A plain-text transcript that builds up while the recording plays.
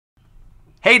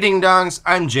Hey Ding Dongs,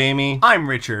 I'm Jamie. I'm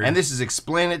Richard. And this is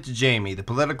Explain It to Jamie, the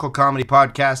political comedy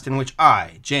podcast in which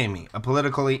I, Jamie, a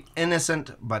politically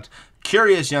innocent but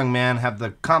curious young man, have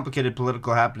the complicated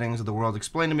political happenings of the world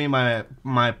explained to me by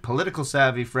my political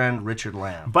savvy friend Richard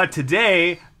Lamb. But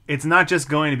today, it's not just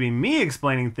going to be me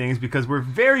explaining things because we're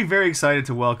very, very excited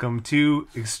to welcome two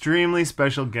extremely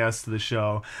special guests to the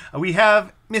show. We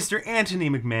have Mr. Anthony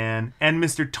MacMahon and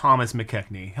Mr. Thomas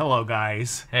McKechnie. Hello,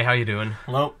 guys. Hey, how you doing?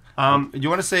 Hello. You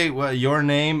want to say your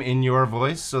name in your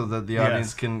voice so that the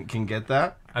audience can get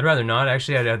that? I'd rather not.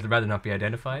 Actually, I'd rather not be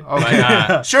identified. Okay.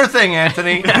 But, sure thing,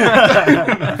 Anthony.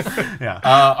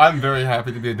 I'm very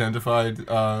happy to be identified.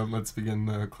 Let's begin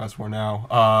the class war now.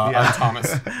 I'm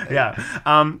Thomas.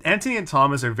 Anthony and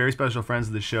Thomas are very special friends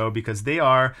of the show because they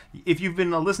are, if you've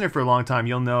been a listener for a long time,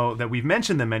 you'll know that we've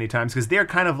mentioned them many times because they're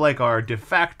kind of like our de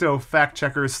facto fact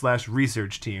checkers /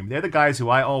 research team. They're the guys who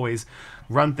I always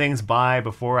run things by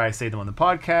before I say them on the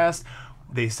podcast.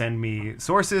 They send me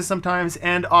sources sometimes,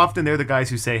 and often they're the guys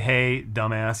who say, hey,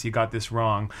 dumbass, you got this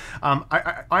wrong.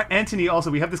 Anthony, also,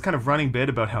 we have this kind of running bit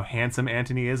about how handsome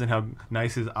Anthony is and how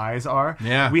nice his eyes are.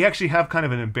 Yeah. We actually have kind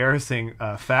of an embarrassing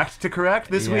fact to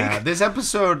correct this week. This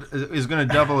episode is going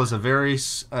to double as a very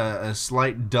a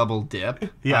slight double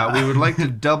dip. Yeah. We would like to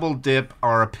double dip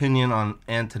our opinion on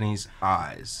Anthony's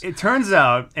eyes. It turns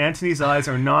out Anthony's eyes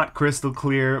are not crystal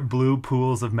clear blue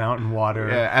pools of mountain water.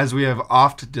 Yeah, as we have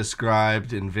oft described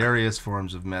in various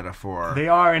forms of metaphor. They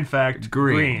are, in fact,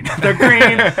 green. They're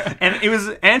green. And it was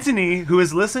Anthony, who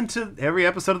has listened to every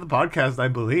episode of the podcast, I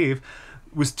believe,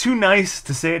 was too nice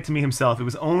to say it to me himself. It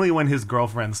was only when his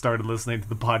girlfriend started listening to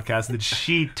the podcast that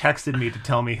she texted me to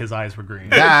tell me his eyes were green.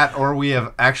 That, or we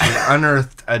have actually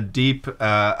unearthed a deep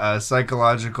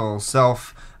psychological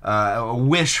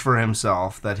wish for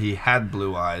himself that he had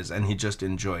blue eyes and he just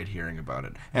enjoyed hearing about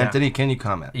it. Anthony, can you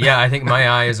comment? yeah, I think my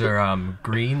eyes are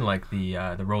green, like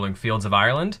the rolling fields of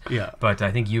Ireland. Yeah. But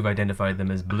I think you've identified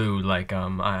them as blue, like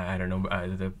I don't know,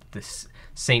 the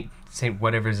Saint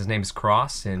whatever his name is,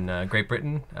 Cross in Great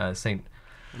Britain, Saint.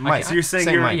 Mike. So you're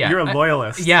saying Mike. you're a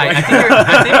loyalist. Yeah, I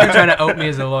think you're trying to out me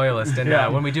as a loyalist,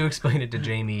 and when we do explain it to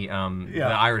Jamie, the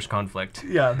Irish conflict.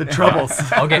 Yeah, the troubles.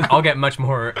 I'll get much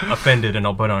more offended, and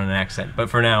I'll put on an accent. But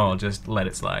for now, I'll just let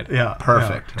it slide. Yeah,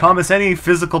 perfect. Yeah. Thomas, any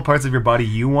physical parts of your body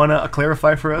you want to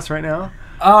clarify for us right now?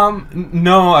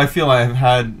 No, I feel I've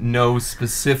had no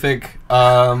specific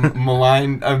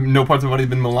malign. No parts of my body have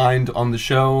been maligned on the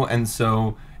show, and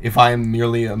so if I am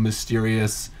merely a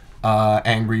mysterious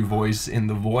angry voice in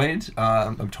the void,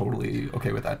 I'm totally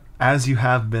okay with that. As you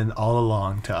have been all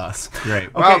along to us. Great.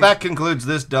 Okay. Well, that concludes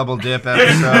this double dip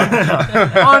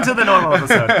episode. On to the normal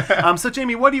episode. So,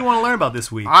 Jamie, what do you want to learn about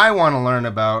this week? I want to learn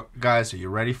about, guys, are you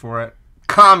ready for it?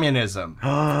 Communism.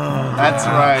 That's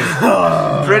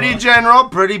right. Pretty general,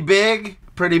 pretty big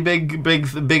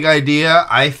idea,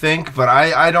 I think, but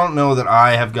I don't know that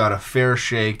I have got a fair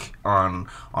shake on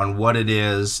what it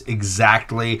is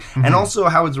exactly, and also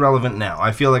how it's relevant now.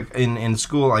 I feel like in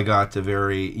school I got to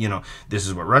this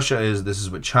is what Russia is, this is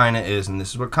what China is, and this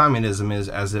is what communism is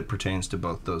as it pertains to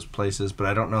both those places, but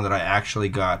I don't know that I actually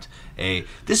got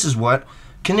this is what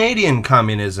Canadian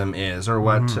communism is, or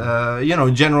what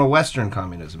general Western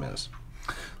communism is.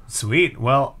 Sweet.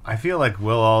 Well, I feel like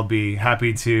we'll all be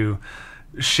happy to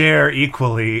share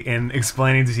equally in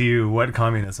explaining to you what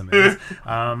communism is.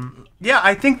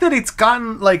 I think that it's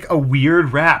gotten like a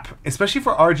weird rap, especially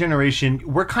for our generation.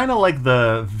 We're kind of like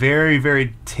the very,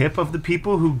 very tip of the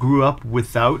people who grew up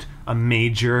without a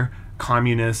major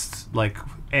communist, like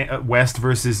West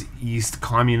versus East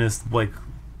communist, like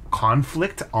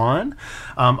conflict on.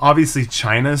 Obviously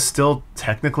China's still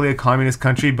technically a communist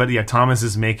country, but yeah, Thomas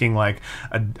is making like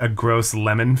a gross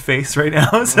lemon face right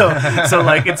now. So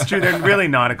like it's true, they're really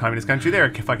not a communist country. They're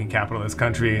a fucking capitalist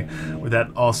country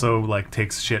that also like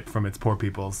takes shit from its poor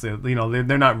people. So,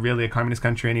 they're not really a communist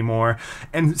country anymore.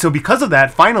 And so because of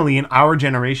that, finally in our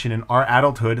generation, in our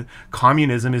adulthood,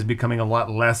 communism is becoming a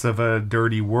lot less of a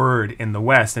dirty word in the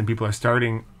West, and people are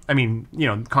starting,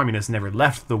 communists never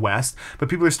left the West, but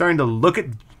people are starting to look at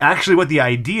actually what the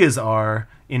ideas are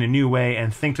in a new way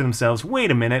and think to themselves,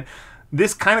 wait a minute,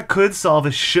 this kind of could solve a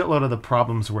shitload of the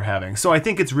problems we're having. So I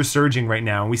think it's resurging right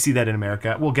now, and we see that in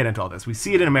America. We'll get into all this. We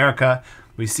see it in America,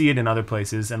 we see it in other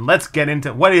places, and let's get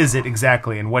into what is it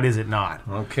exactly and what is it not.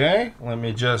 Okay, let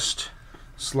me just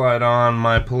slide on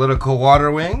my political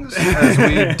water wings as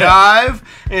we dive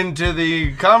into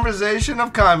the conversation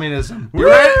of communism. You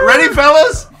ready,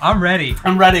 fellas? I'm ready.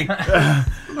 I'm ready.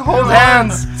 Hold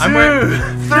hands. 2,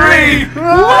 3.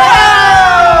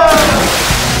 Whoa!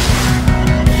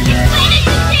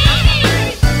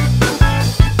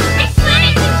 Explain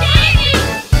it to Jamie!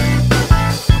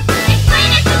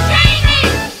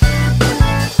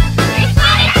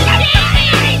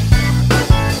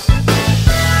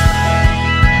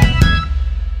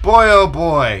 boy, oh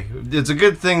boy. It's a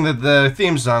good thing that the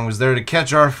theme song was there to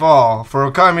catch our fall, for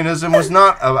communism was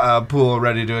not a pool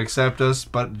ready to accept us,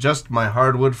 but just my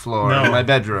hardwood floor in my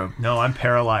bedroom. No, I'm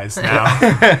paralyzed now.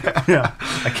 Yeah,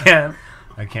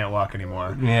 I can't walk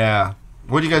anymore. Yeah.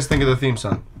 What do you guys think of the theme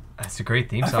song? It's a great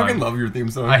theme I song. fucking love your theme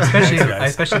song. I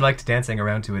especially liked dancing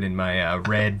around to it in my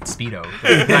red Speedo.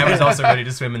 I was also ready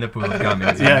to swim in the pool of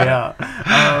communism. Yeah.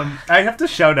 I have to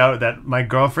shout out that my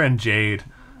girlfriend Jade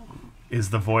is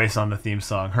the voice on the theme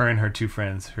song. Her and her two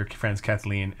friends,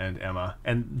 Kathleen and Emma.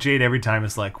 And Jade every time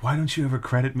is like, "Why don't you ever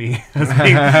credit me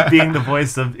as being the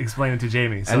voice of Explain It to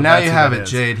Jamie?" So and now that's you who have that it,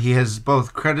 is. Jade. He has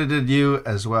both credited you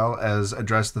as well as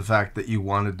addressed the fact that you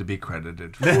wanted to be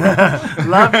credited.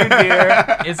 Love you,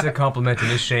 dear. It's a compliment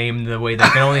and a shame the way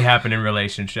that can only happen in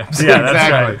relationships. Yeah, that's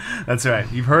Exactly. right. That's right.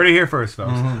 You've heard it here first,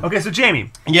 folks. Okay, so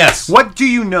Jamie, Yes. what do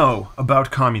you know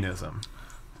about communism?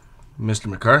 Mr.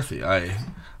 McCarthy,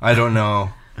 I don't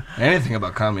know anything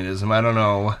about communism. I don't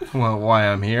know why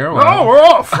I'm here. Well, we're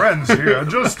all friends here.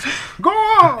 Just go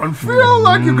on. Feel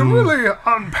like you can really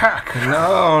unpack.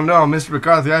 no, Mr.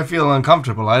 McCarthy, I feel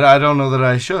uncomfortable. I don't know that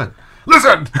I should.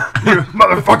 Listen, you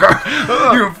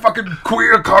motherfucker. You fucking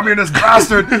queer communist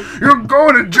bastard. You're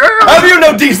going to jail. Have you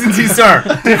no decency, sir?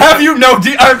 Have you no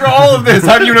after all of this?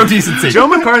 Have you no decency? Joe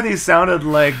McCarthy sounded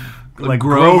like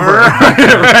Grover.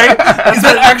 right? Is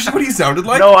that actually what he sounded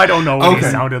like? No, I don't know what he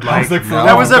Okay. sounded I like. was like,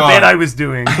 That was a God. bit I was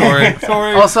doing.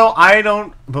 Sorry. Also, I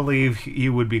don't believe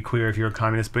you would be queer if you're a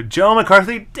communist, but Joe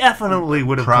McCarthy definitely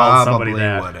would have called somebody Probably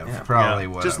that. would have. Yeah. Probably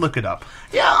would. Just look it up.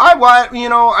 Yeah,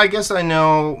 I guess I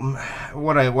know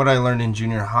what I learned in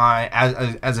junior high,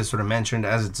 as I sort of mentioned,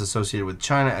 as it's associated with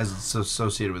China, as it's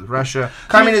associated with Russia.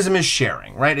 Communism is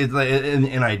sharing, right? It's like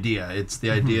an idea. It's the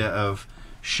idea of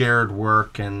shared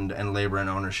work and labor and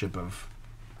ownership of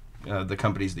the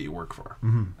companies that you work for.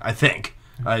 I think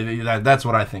that's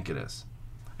what I think it is.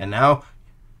 And now,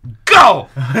 go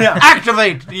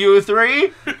activate you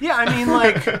three. Yeah, I mean,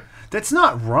 like, that's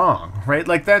not wrong, right?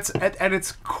 Like, that's at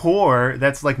its core,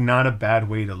 that's like not a bad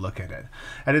way to look at it.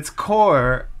 At its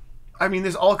core, I mean,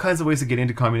 there's all kinds of ways to get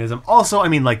into communism. Also, I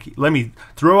mean, like, let me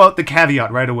throw out the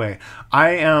caveat right away. I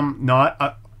am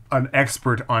not an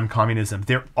expert on communism.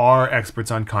 There are experts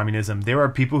on communism. There are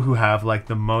people who have like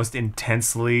the most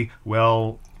intensely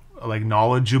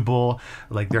knowledgeable,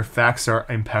 like their facts are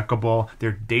impeccable,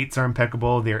 their dates are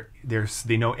impeccable,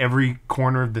 they know every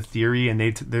corner of the theory, and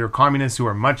they're communists who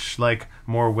are much like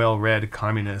more well-read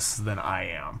communists than I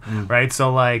am, right?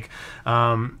 So like,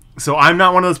 so I'm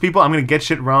not one of those people. I'm gonna get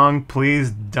shit wrong. Please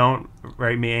don't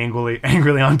write me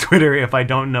angrily on Twitter if I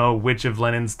don't know which of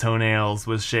Lenin's toenails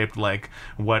was shaped like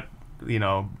what,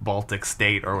 Baltic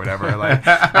state or whatever. Like,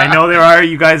 I know there are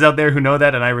you guys out there who know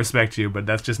that, and I respect you, but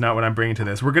that's just not what I'm bringing to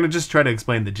this. We're gonna just try to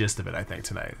explain the gist of it, I think,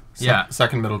 tonight. Yeah.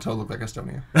 Second middle toe looked like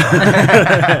Estonia.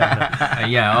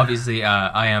 Yeah, obviously,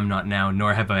 I am not now,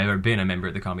 nor have I ever been a member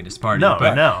of the Communist Party. No,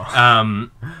 but no.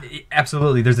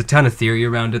 Absolutely, there's a ton of theory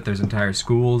around it. There's entire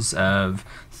schools of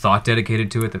thought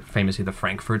dedicated to it. Famously, the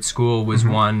Frankfurt School was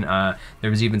one. There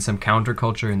was even some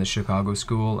counterculture in the Chicago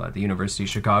School, the University of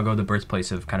Chicago, the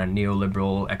birthplace of kind of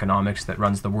neoliberal economics that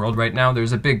runs the world right now.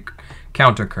 There's a big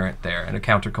countercurrent there, and a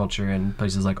counterculture in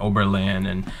places like Oberlin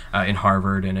and in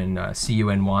Harvard and in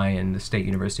CUNY and the State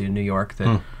University of New York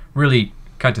that really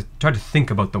try to think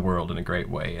about the world in a great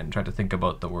way and try to think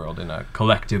about the world in a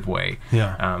collective way.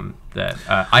 Yeah. That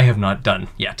I have not done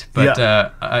yet, but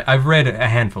I've read a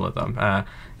handful of them.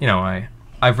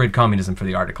 I've read Communism for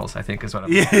the articles, I think, is what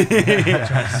I'm trying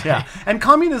to say. Yeah. And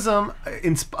communism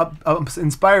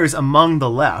inspires among the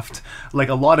left like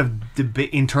a lot of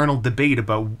internal debate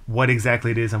about what exactly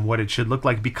it is and what it should look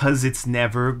like, because it's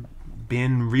never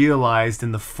been realized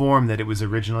in the form that it was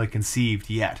originally conceived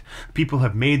yet. People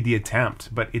have made the attempt,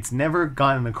 but it's never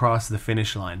gotten across the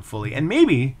finish line fully, and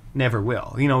maybe never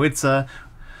will.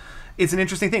 It's an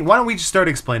interesting thing. Why don't we just start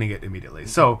explaining it immediately?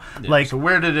 So, So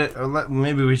where did it?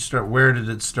 Maybe we should start. Where did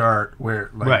it start?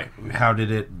 Right. How did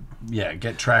it?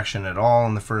 get traction at all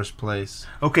in the first place?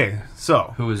 Okay,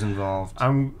 so Who was involved? so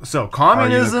Are you a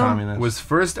communism communist? was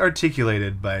first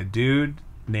articulated by a dude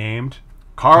named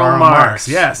Karl Marx.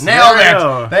 Yes, Nailed there we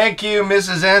go. it. Thank you,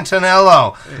 Mrs.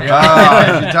 Antonello. You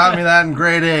taught me that in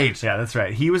grade 8. Yeah, that's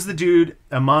right. He was the dude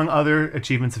among other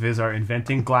achievements of his are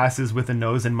inventing glasses with a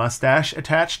nose and mustache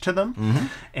attached to them,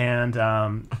 and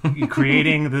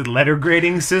creating the letter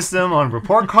grading system on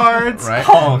report cards, Right.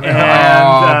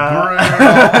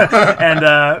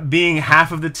 and being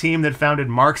half of the team that founded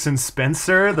Marks and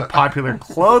Spencer, the popular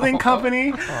clothing company.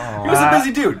 He was a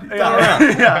busy dude.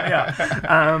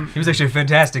 Yeah. He was actually a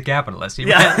fantastic capitalist. He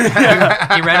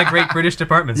ran a great British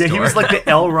department store. Yeah, he was like the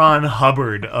L. Ron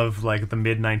Hubbard of like the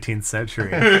mid 19th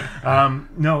century.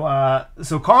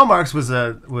 So Karl Marx was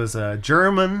a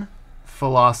German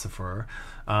philosopher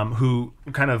who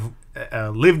kind of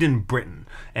lived in Britain,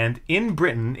 and in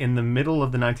Britain in the middle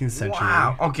of the 19th century.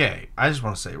 Wow. Okay, I just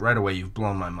want to say right away, you've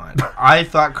blown my mind. I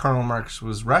thought Karl Marx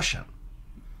was Russian.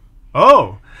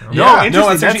 Oh, Yeah. No,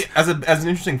 interesting. it's actually, as an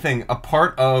interesting thing, a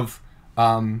part of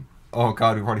oh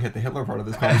god, we've already hit the Hitler part of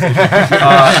this conversation.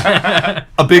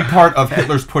 A big part of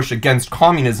Hitler's push against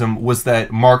communism was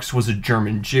that Marx was a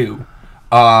German Jew.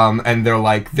 And they're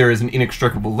like, there is an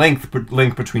inextricable link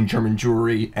between German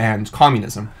Jewry and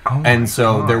communism. And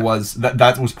so there was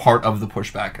that was part of the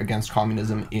pushback against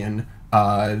communism in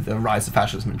the rise of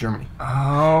fascism in Germany.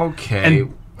 Okay.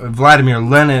 And Vladimir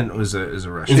Lenin is a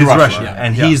Russian. He's Russian, yeah.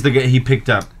 And he's the guy, he picked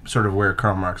up sort of where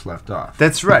Karl Marx left off.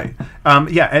 That's right.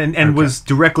 And was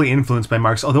directly influenced by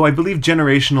Marx, although I believe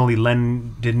generationally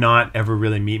Lenin did not ever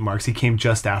really meet Marx. He came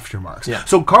just after Marx. Yeah.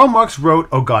 So Karl Marx wrote,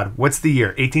 oh god, what's the year?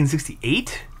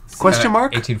 1868? Question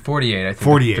mark? 1848, I think.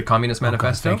 48. The Communist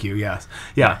Manifesto. Thank you, yes.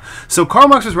 Yeah. So Karl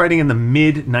Marx was writing in the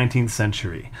mid-19th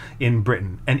century in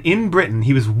Britain. And in Britain,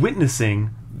 he was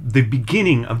witnessing the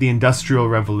beginning of the Industrial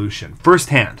Revolution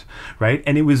firsthand, right?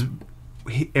 And it was,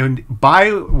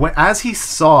 as he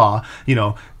saw,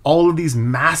 all of these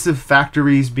massive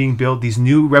factories being built, these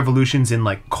new revolutions in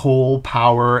like coal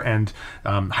power and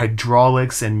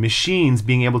hydraulics and machines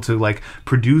being able to like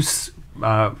produce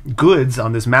goods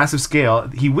on this massive scale,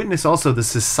 he witnessed also the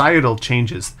societal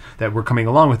changes that were coming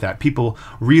along with that. People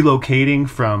relocating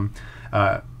from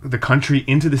the country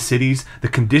into the cities, the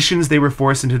conditions they were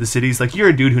forced into the cities. Like, you're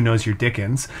a dude who knows your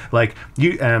Dickens, like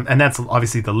you, and that's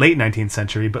obviously the late 19th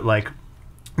century, but like,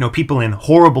 people in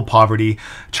horrible poverty,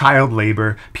 child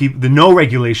labor, the no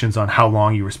regulations on how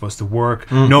long you were supposed to work,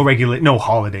 no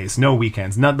holidays, no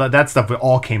weekends, that stuff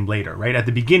all came later, right? At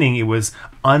the beginning, it was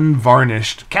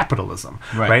unvarnished capitalism,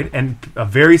 right? And a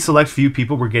very select few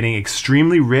people were getting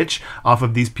extremely rich off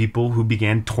of these people who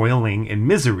began toiling in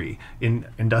misery in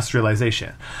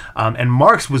industrialization. And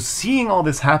Marx was seeing all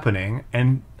this happening,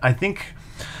 and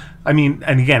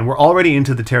and again, we're already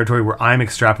into the territory where I'm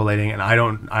extrapolating, and I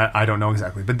don't know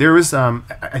exactly. But there was,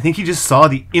 I think he just saw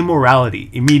the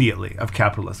immorality immediately of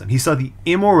capitalism. He saw the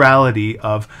immorality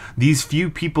of these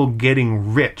few people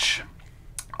getting rich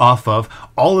off of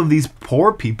all of these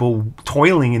poor people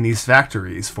toiling in these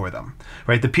factories for them,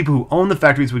 right? The people who own the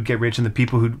factories would get rich, and the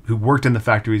people who worked in the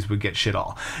factories would get shit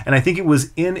all. And I think it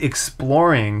was in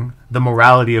exploring the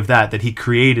morality of that he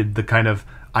created the kind of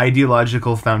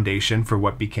ideological foundation for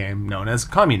what became known as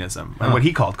communism, and what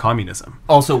he called communism.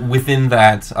 Also, within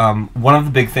that, one of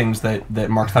the big things that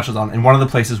Marx touches on, and one of the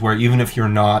places where even if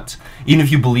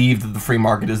you believe that the free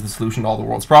market is the solution to all the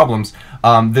world's problems,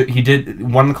 he did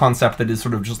one concept that is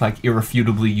sort of just like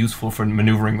irrefutably useful for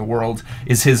maneuvering the world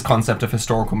is his concept of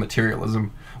historical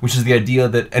materialism, which is the idea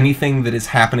that anything that is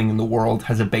happening in the world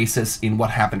has a basis in what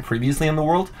happened previously in the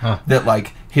world, that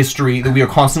like history, that we are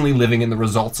constantly living in the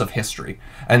results of history.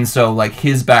 And so like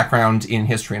his background in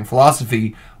history and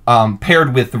philosophy,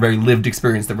 paired with the very lived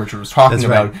experience that Richard was talking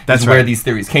about, is where these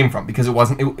theories came from, because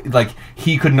like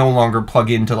he could no longer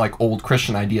plug into like old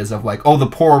Christian ideas of like, oh, the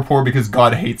poor are poor because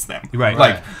God hates them.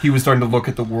 He was starting to look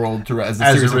at the world as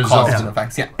a series of causes and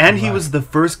effects. Yeah. And he was the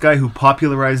first guy who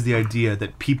popularized the idea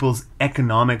that people's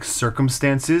economic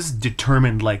circumstances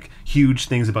determined like huge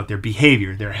things about their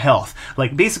behavior, their health.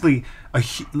 Like basically,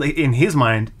 in his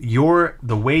mind,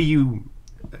 the way you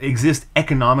exist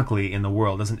economically in the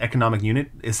world as an economic unit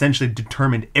essentially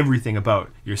determined everything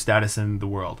about your status in the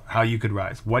world, how you could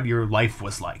rise, what your life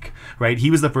was like, right?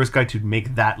 He was the first guy to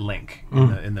make that link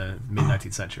in the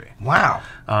mid-19th century. Wow.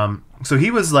 So he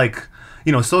was like,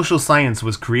 social science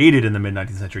was created in the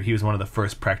mid-19th century. He was one of the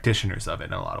first practitioners of it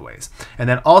in a lot of ways. And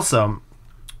then also,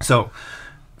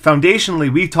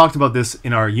 foundationally, we talked about this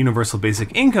in our universal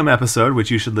basic income episode, which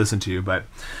you should listen to, but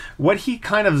what he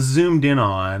kind of zoomed in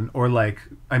on,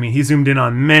 he zoomed in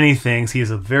on many things. He has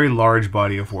a very large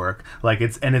body of work,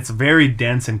 it's very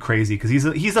dense and crazy, because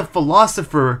he's a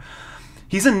philosopher.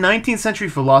 He's a 19th century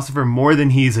philosopher more than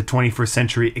he's a 21st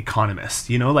century economist.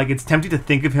 It's tempting to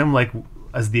think of him like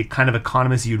as the kind of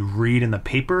economist you'd read in the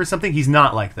paper or something. He's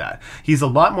not like that. He's a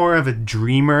lot more of a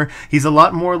dreamer. He's a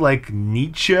lot more like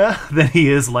Nietzsche than he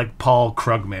is like Paul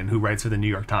Krugman, who writes for the New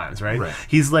York Times, right?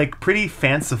 He's like pretty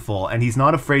fanciful, and he's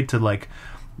not afraid to like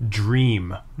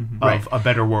dream of a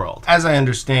better world. As I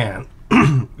understand,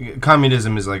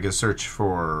 communism is like a search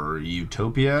for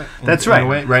utopia. That's right. In a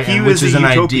way, right? He Which is an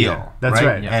utopia. ideal. That's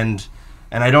right. Yeah.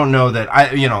 And I don't know that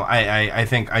I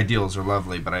think ideals are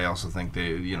lovely, but I also think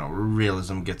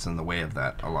realism gets in the way of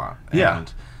that a lot. Yeah.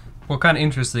 Well, kind of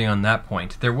interesting on that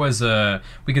point. There was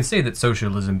we can say that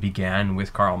socialism began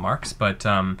with Karl Marx, but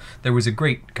there was a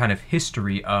great kind of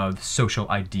history of social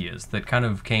ideas that kind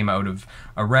of came out of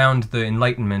around the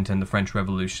Enlightenment and the French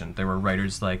Revolution. There were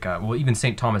writers like, even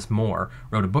St. Thomas More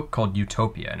wrote a book called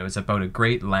Utopia, and it was about a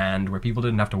great land where people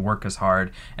didn't have to work as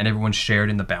hard, and everyone shared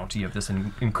in the bounty of this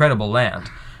incredible land.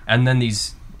 And then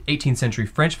these 18th century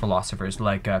French philosophers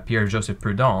like Pierre-Joseph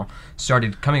Proudhon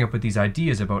started coming up with these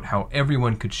ideas about how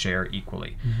everyone could share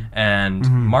equally. And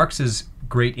Marx's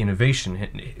great innovation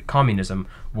in communism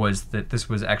was that this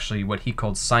was actually what he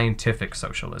called scientific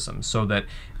socialism, so that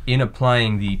in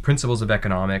applying the principles of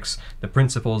economics, the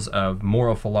principles of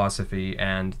moral philosophy,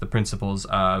 and the principles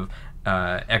of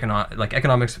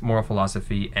economics, moral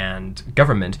philosophy, and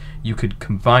government, you could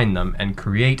combine them and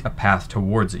create a path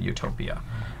towards a utopia,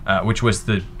 which was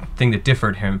the thing that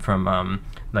differed him from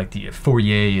like the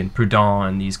Fourier and Proudhon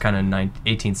and these kind of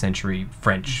 18th century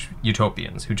French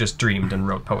utopians who just dreamed and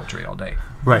wrote poetry all day.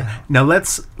 Right. Now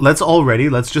let's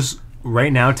just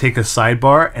right now take a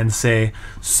sidebar and say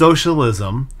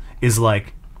socialism is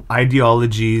like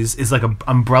ideologies, is like an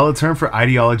umbrella term for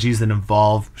ideologies that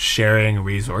involve sharing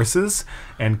resources,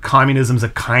 and communism is a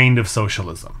kind of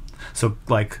socialism. So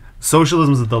like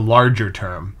socialism is the larger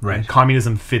term, right? And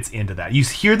communism fits into that. You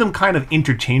hear them kind of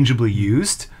interchangeably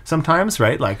used sometimes,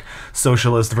 right? Like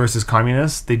socialist versus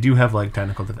communist. They do have like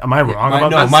technical. Am I wrong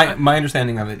about that? My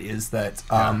understanding of it is that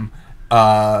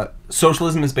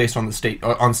socialism is based on the state,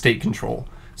 on state control.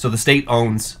 So the state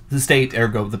owns the state,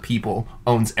 ergo the people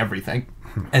owns everything,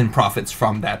 and profits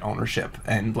from that ownership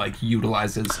and like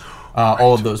utilizes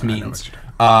all of those means.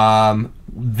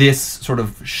 This sort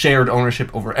of shared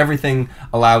ownership over everything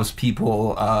allows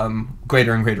people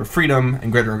greater and greater freedom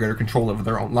and greater control over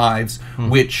their own lives,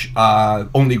 which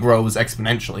only grows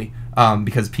exponentially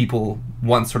because people,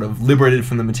 once sort of liberated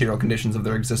from the material conditions of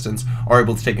their existence, are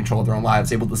able to take control of their own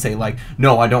lives, able to say like,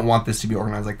 no, I don't want this to be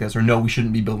organized like this, or no, we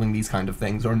shouldn't be building these kind of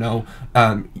things, or no,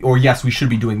 or yes, we should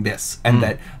be doing this, and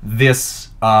that this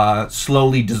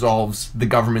slowly dissolves the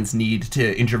government's need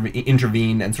to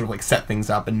intervene and sort of like set things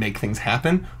up and make things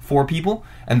happen for people,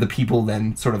 and the people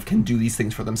then sort of can do these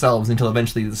things for themselves until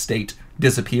eventually the state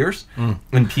disappears,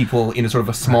 and people in a sort of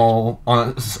a small,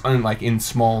 in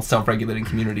small self-regulating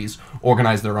communities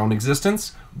organize their own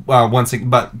existence, but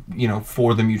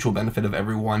for the mutual benefit of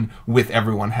everyone, with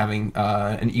everyone having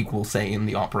an equal say in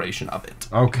the operation of it.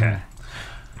 Okay.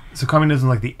 So communism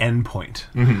is like the end point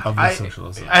of the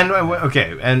socialism. And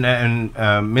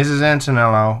Mrs.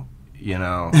 Antonello,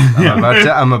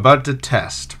 I'm about to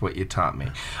test what you taught me.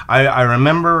 I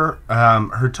remember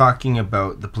her talking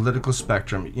about the political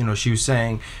spectrum. She was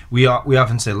saying we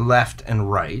often say left and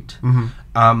right,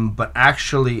 but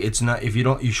actually it's not.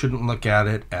 You shouldn't look at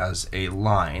it as a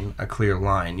line, a clear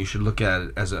line. You should look at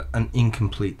it as an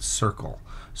incomplete circle.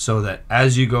 So that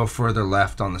as you go further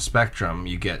left on the spectrum,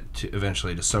 you get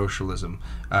eventually to socialism,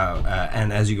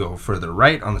 and as you go further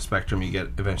right on the spectrum, you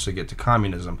eventually get to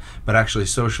communism. But actually,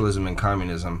 socialism and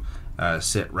communism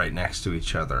sit right next to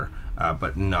each other,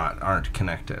 but aren't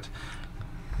connected.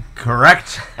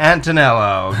 Correct,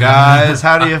 Antonello. Guys,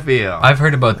 how do you feel? I've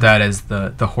heard about that as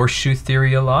the horseshoe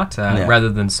theory a lot. Rather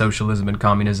than socialism and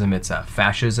communism, it's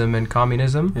fascism and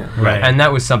communism. Yeah. Right. And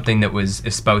that was something that was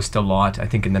espoused a lot, I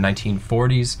think, in the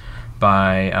 1940s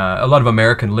by a lot of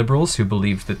American liberals who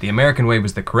believed that the American way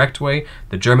was the correct way,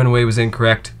 the German way was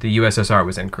incorrect, the USSR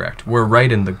was incorrect. We're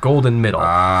right in the golden middle.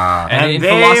 And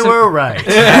they were right.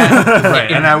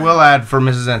 Right. And I will add, for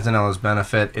Mrs. Antonello's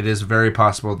benefit, it is very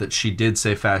possible that she did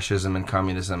say fascism and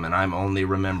communism, and I'm only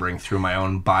remembering through my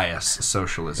own bias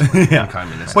socialism and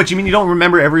communism. What, you mean you don't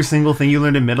remember every single thing you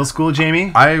learned in middle school,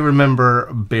 Jamie? I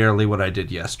remember barely what I did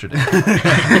yesterday.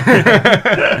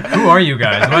 Who are you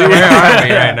guys? Where are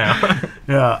we right now?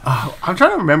 Yeah, I'm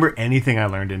trying to remember anything I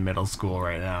learned in middle school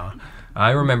right now.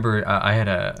 I remember I had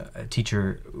a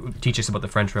teacher teach us about the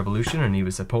French Revolution, and he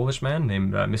was a Polish man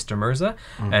named Mr. Mirza,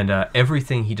 and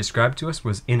everything he described to us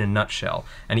was in a nutshell.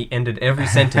 And he ended every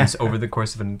sentence over the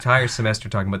course of an entire semester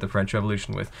talking about the French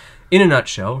Revolution with, in a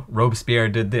nutshell, Robespierre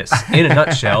did this. In a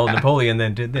nutshell, Napoleon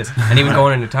then did this. And he would go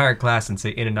on an entire class and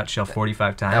say, in a nutshell,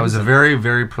 45 times. That was a very,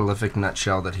 very prolific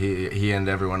nutshell that he and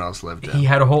everyone else lived in. He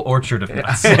had a whole orchard of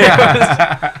nuts.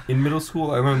 In middle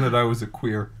school, I learned that I was a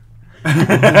queer. I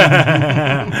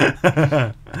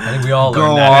think we all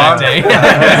Go learned that day.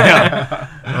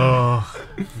 Oh,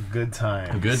 good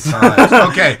time. Good times.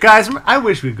 Okay. Guys, I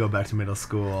wish we'd go back to middle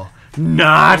school.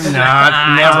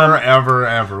 Never,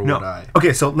 ever would I.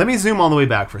 Okay, so let me zoom all the way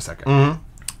back for a second. Mm-hmm.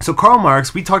 So Karl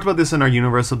Marx, we talked about this in our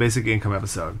Universal Basic Income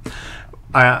episode.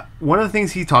 One of the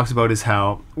things he talks about is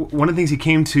how, one of the things he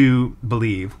came to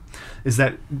believe is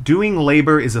that doing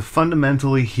labor is a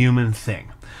fundamentally human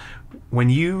thing. When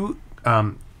you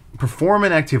perform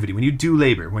an activity, when you do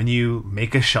labor, when you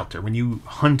make a shelter, when you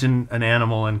hunt an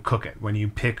animal and cook it, when you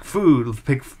pick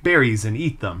berries and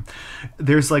eat them,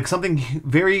 there's like something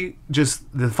very, just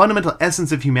the fundamental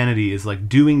essence of humanity is like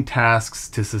doing tasks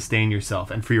to sustain yourself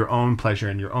and for your own pleasure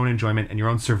and your own enjoyment and your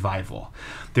own survival.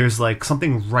 There's like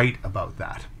something right about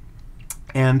that.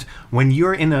 And when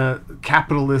you're in a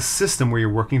capitalist system where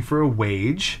you're working for a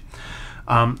wage,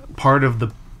 part of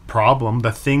the problem,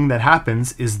 the thing that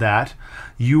happens is that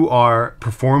you are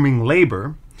performing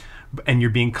labor and you're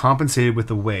being compensated with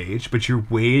a wage, but your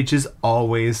wage is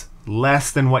always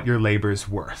less than what your labor is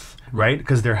worth, right?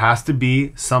 Because there has to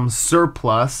be some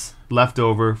surplus left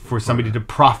over for somebody to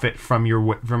profit from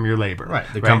your labor. Right.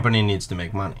 The company needs to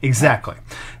make money. Exactly.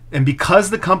 And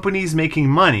because the company's making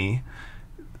money,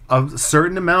 a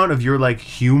certain amount of your like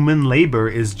human labor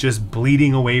is just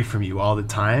bleeding away from you all the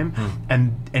time,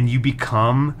 and you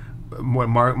become what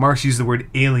Marx used the word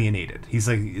alienated. He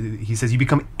says you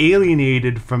become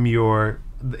alienated from your,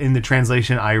 in the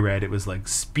translation I read, it was like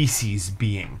species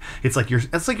being. It's like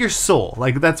your soul.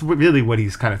 Like that's really what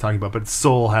he's kind of talking about. But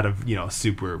soul had a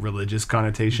super religious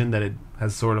connotation that it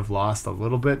has sort of lost a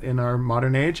little bit in our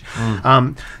modern age.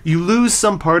 You lose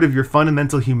some part of your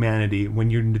fundamental humanity when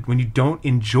you don't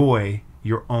enjoy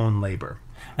your own labor.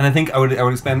 And I think I would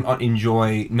expand on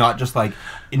enjoy, not just like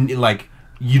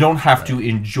you don't have to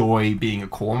enjoy being a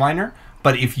coal miner,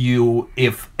 but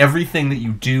if everything that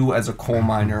you do as a coal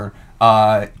miner,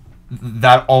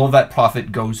 that all of that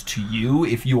profit goes to you,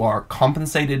 if you are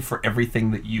compensated for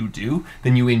everything that you do,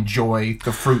 then you enjoy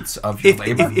the fruits of your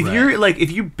labor.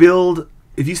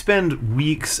 If you spend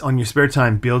weeks on your spare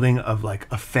time building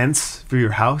a fence for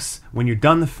your house, when you're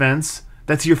done the fence,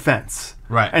 that's your fence.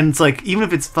 Right. And it's like, even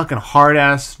if it's fucking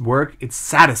hard-ass work, it's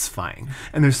satisfying.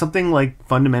 And there's something like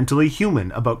fundamentally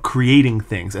human about creating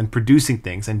things and producing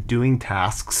things and doing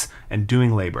tasks and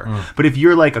doing labor. But if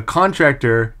you're like a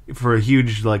contractor for a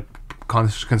huge like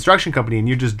construction company and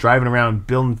you're just driving around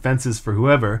building fences for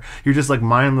whoever, you're just like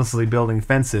mindlessly building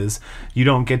fences. You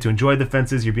don't get to enjoy the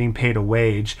fences. You're being paid a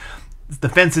wage. The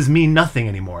fences mean nothing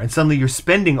anymore. And suddenly you're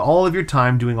spending all of your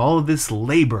time doing all of this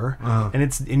labor,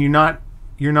 and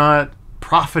you're not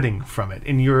profiting from it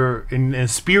in a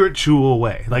spiritual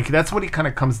way. Like that's what he kind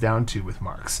of comes down to with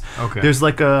Marx. Okay. There's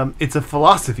like it's a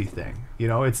philosophy thing,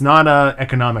 it's not a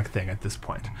economic thing at this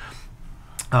point.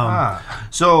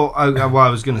 So I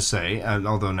was gonna say,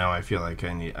 although now I feel like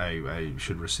I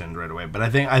should rescind right away, but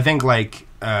I think like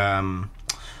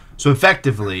so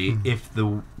effectively, if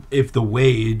the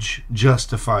wage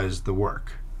justifies the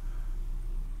work.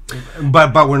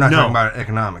 But we're not talking about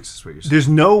economics, is what you're saying. There's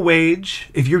no wage.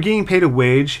 If you're getting paid a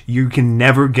wage, you can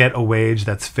never get a wage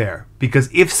that's fair. Because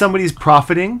if somebody's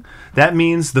profiting, that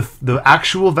means the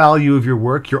actual value of your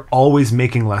work, you're always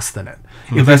making less than it.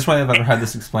 The best way I've ever had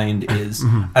this explained is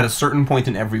at a certain point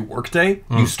in every workday,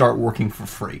 you start working for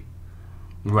free.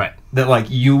 Right. That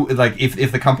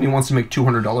if the company wants to make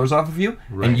 $200 off of you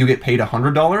and you get paid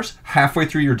 $100, halfway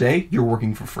through your day, you're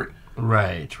working for free.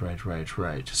 Right.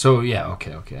 So yeah,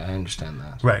 okay, I understand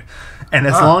that. Right. And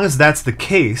as long as that's the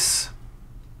case,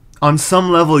 on some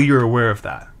level you're aware of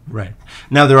that. Right.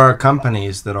 Now there are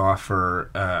companies that offer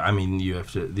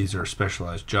these are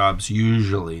specialized jobs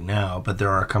usually now, but there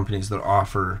are companies that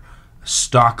offer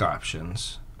stock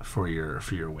options for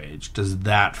your wage. Does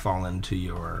that fall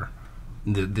into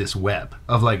this web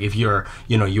of like, if you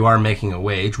are making a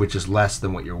wage which is less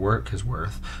than what your work is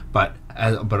worth, but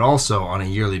also on a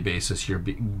yearly basis you're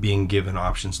being given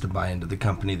options to buy into the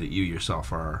company that you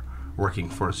yourself are working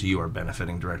for, so you are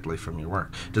benefiting directly from your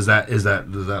work. Does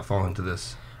that fall into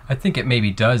this? I think it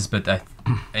maybe does, but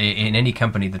in any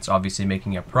company that's obviously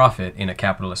making a profit in a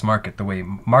capitalist market, the way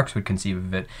Marx would conceive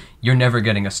of it, you're never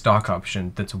getting a stock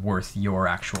option that's worth your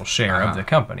actual share of the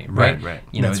company, right? Right.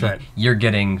 You know, That's right. You're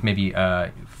getting maybe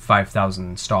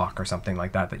 5,000 stock or something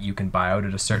like that you can buy out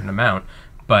at a certain amount,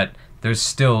 but there's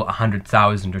still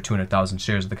 100,000 or 200,000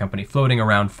 shares of the company floating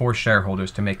around for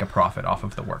shareholders to make a profit off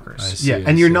of the workers. Yeah,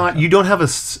 and you don't have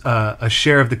a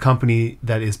share of the company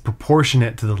that is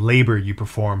proportionate to the labor you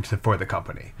performed for the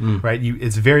company, right?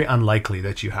 It's very unlikely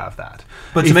that you have that.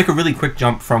 But to make a really quick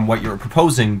jump from what you're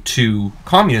proposing to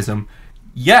communism,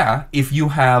 yeah, if you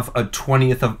have a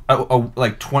 20th of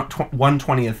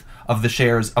 1/20th of the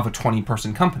shares of a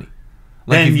 20-person company.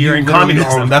 Then if you're you in literally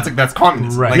communism. own- that's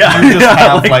communism. Right. Like, Yeah. you just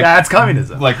have, That's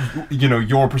communism. Like,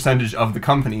 your percentage of the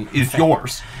company is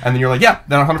yours. And then you're like, yeah,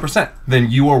 then 100%.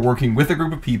 Then you are working with a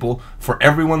group of people for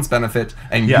everyone's benefit,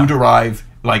 and you derive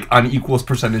like an equal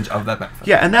percentage of that benefit.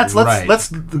 Yeah, and let's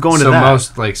go into so that.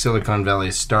 most like Silicon Valley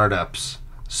startups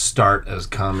start as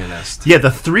communist. Yeah,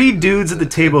 the three dudes at the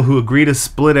table who agree to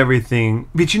split everything.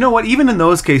 But you know what? Even in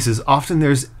those cases, often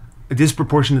there's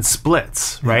disproportionate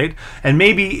splits, right? And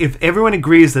maybe if everyone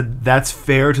agrees that that's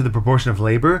fair to the proportion of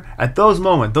labor, at those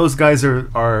moments, those guys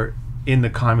are in the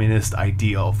communist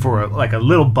ideal for like a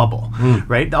little bubble,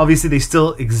 right? Obviously, they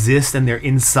still exist and they're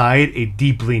inside a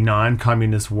deeply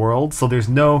non-communist world. So there's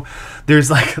a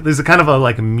kind of a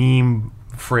like meme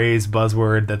phrase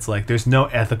buzzword that's like there's no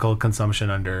ethical consumption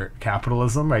under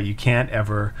capitalism, right? You can't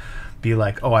ever be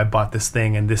like, oh, I bought this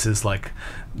thing and this is like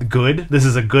good. This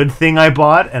is a good thing I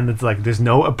bought, and it's like there's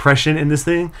no oppression in this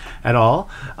thing at all.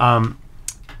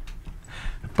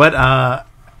 But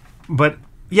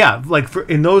yeah, like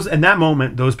in that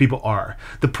moment, those people are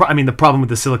the problem with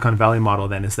the Silicon Valley model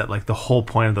then is that like the whole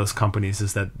point of those companies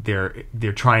is that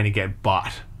they're trying to get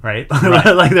bought, right?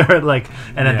 Like they're like,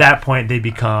 and at that point they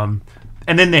become,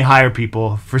 and then they hire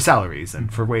people for salaries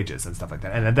and for wages and stuff like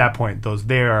that. And at that point,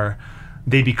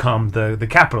 they become the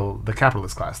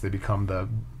capitalist class. They become the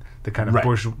kind of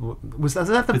bourgeois. Is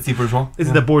that the Petit bourgeois? Is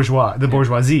it the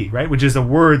bourgeoisie, right? Which is a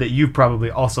word that you've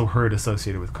probably also heard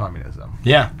associated with communism.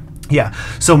 Yeah. Yeah.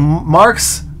 So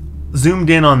Marx zoomed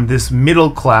in on this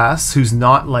middle class who's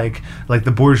not like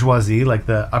the bourgeoisie, like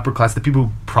the upper class, the people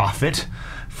who profit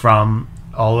from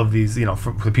all of these,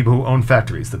 from the people who own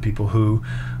factories, the people who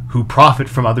profit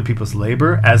from other people's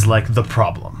labor as like the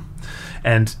problem.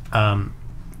 And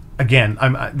again,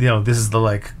 this is the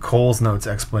like Cole's Notes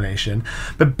explanation,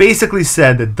 but basically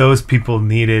said that those people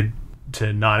needed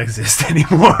to not exist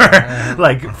anymore.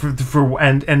 Like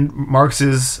and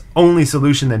Marx's only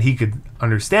solution that he could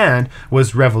understand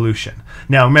was revolution.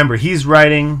 Now remember, he's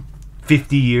writing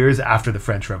 50 years after the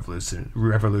French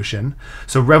Revolution.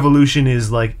 So revolution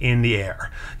is like in the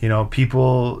air.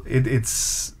 People,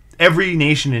 it's every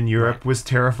nation in Europe was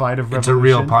terrified of revolution. It's a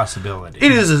real possibility.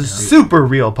 It is a super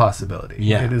real possibility.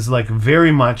 Yeah. It is like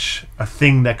very much a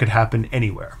thing that could happen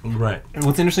anywhere. Right. And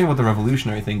what's interesting about the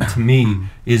revolutionary thing to me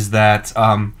is that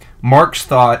Marx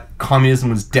thought communism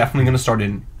was definitely going to start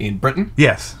in Britain.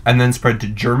 Yes. And then spread to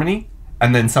Germany,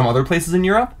 and then some other places in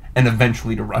Europe, and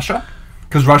eventually to Russia.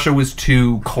 Because Russia was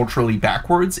too culturally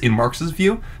backwards in Marx's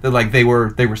view. That like they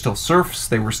were still serfs.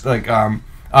 They were like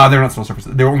they're not still serfs.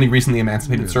 They were only recently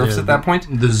emancipated serfs at that point.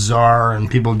 The Tsar and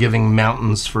people giving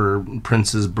mountains for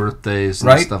princes' birthdays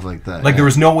and stuff like that. Like there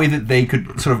was no way that they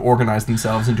could sort of organize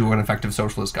themselves into an effective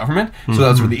socialist government. So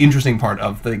that's where the interesting part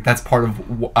of that's part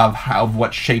of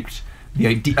what shaped the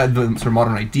idea, the sort of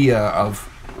modern idea of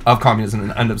communism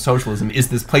and of socialism is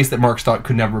this place that Marx thought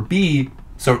could never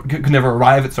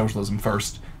arrive at socialism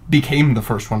first, became the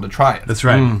first one to try it. That's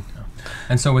right.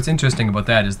 And so what's interesting about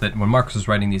that is that when Marx was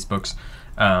writing these books,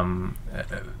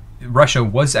 Russia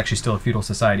was actually still a feudal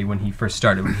society when he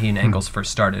and Engels first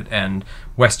started, and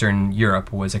Western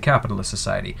Europe was a capitalist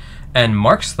society. And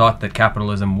Marx thought that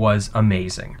capitalism was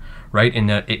amazing, right? In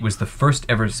that it was the first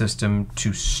ever system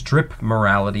to strip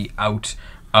morality out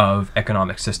of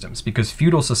economic systems, because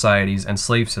feudal societies and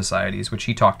slave societies, which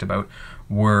he talked about,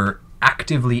 were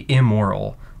actively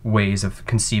immoral ways of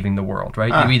conceiving the world,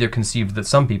 right? You either conceived that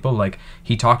some people, like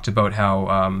he talked about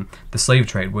how the slave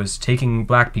trade was taking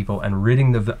black people and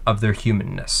ridding them of their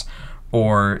humanness,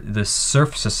 or the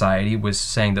serf society was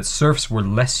saying that serfs were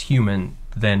less human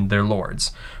than their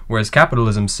lords, whereas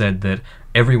capitalism said that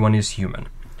everyone is human.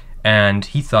 And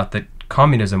he thought that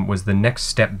communism was the next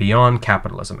step beyond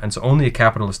capitalism, and so only a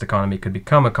capitalist economy could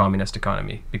become a communist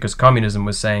economy, because communism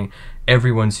was saying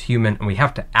everyone's human and we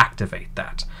have to activate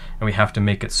that, and we have to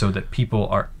make it so that people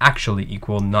are actually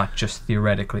equal, not just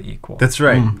theoretically equal. That's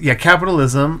right. Yeah,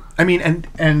 capitalism, I mean,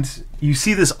 and you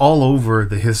see this all over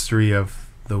the history of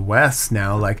the West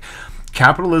now, like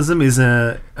capitalism is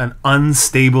an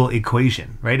unstable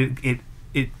equation, right? It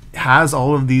has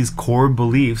all of these core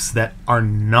beliefs that are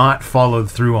not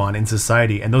followed through on in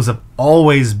society, and those have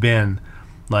always been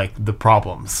like the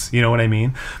problems. You know what I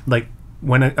mean? Like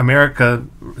when America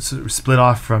split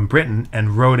off from Britain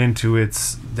and wrote into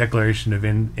its Declaration of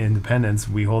Independence,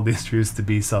 we hold these truths to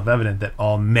be self-evident, that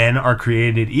all men are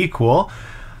created equal.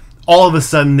 All of a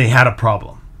sudden they had a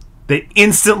problem. They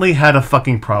instantly had a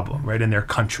fucking problem, right, in their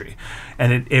country.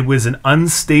 And it was an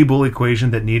unstable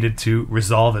equation that needed to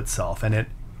resolve itself. And it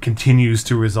continues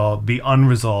to be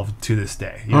unresolved to this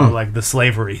day. You know, like the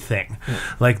slavery thing.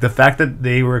 Like the fact that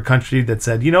they were a country that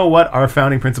said, you know what, our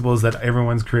founding principle is that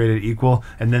everyone's created equal,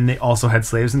 and then they also had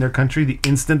slaves in their country. The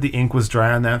instant the ink was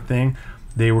dry on that thing,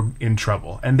 they were in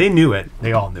trouble. And they knew it.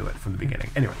 They all knew it from the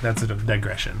beginning. Anyway, that's a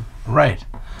digression. Right.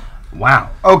 Wow.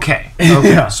 Okay.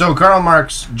 Yeah. So Karl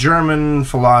Marx, German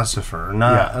philosopher,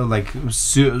 not like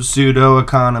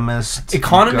pseudo-economist.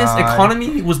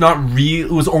 Economy was not real.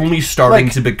 It was only starting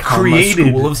to become a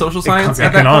school of social science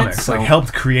at that economics. point, so. Like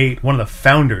helped create one of the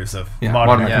founders of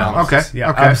modern economics. Okay. Yeah,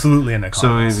 Okay. absolutely an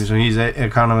economist. So he's an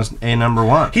economist, number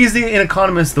one. He's an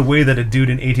economist the way that a dude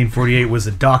in 1848 was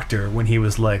a doctor when he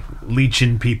was like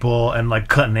leeching people and like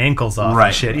cutting ankles off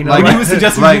and shit. You know, Like, like, he was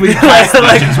suggesting like,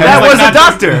 that was a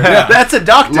doctor. That's a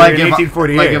doctor like in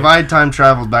 1848. Like if I time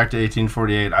traveled back to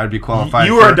 1848, I'd be qualified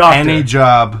You were for a doctor. any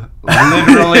job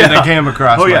literally that came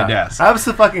across my desk.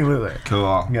 Absolutely.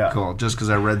 Cool. Yeah. Cool. Just because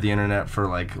I read the internet for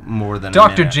like more than a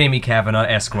Dr. minute. Jamie Kavanaugh,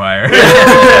 Esquire.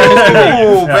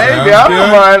 Oh, baby, I don't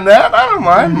mind that. I don't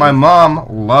mind. My mom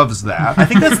loves that. I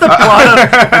think that's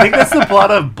the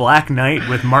plot of Black Knight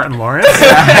with Martin Lawrence.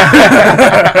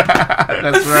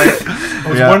 That's right. I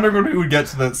was wondering when we would get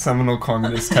to that seminal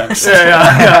communist text.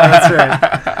 That's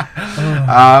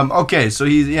right. Okay, so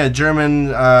he's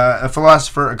German, a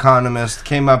philosopher, economist,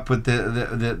 came up with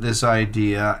this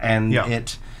idea, and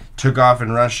it took off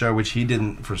in Russia, which he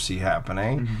didn't foresee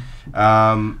happening.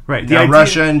 Right. Now,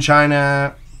 Russia and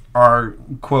China are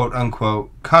quote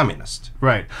unquote communist.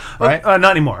 Right. Right?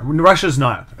 Not anymore. Russia's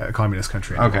not a communist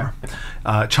country anymore.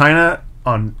 Okay. China,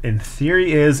 in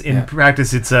theory, is. In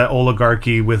practice, it's an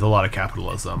oligarchy with a lot of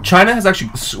capitalism. China has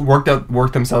actually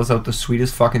worked themselves out the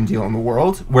sweetest fucking deal in the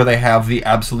world, where they have the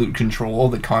absolute control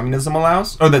that communism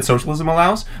allows, or that socialism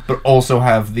allows, but also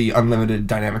have the unlimited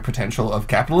dynamic potential of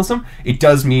capitalism. It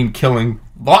does mean killing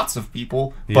lots of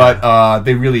people, but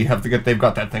they really they've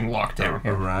got that thing locked down.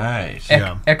 Right.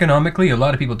 Economically, a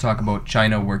lot of people talk about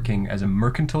China working as a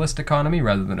mercantilist economy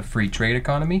rather than a free trade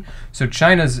economy. So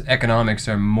China's economics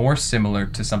are more similar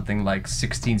to something like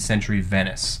 16th century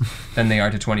Venice than they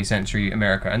are to 20th century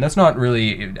America. And that's not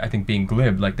really, I think, being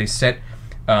glib. Like they set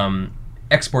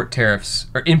export tariffs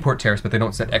or import tariffs, but they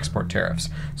don't set export tariffs.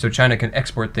 So China can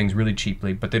export things really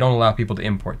cheaply, but they don't allow people to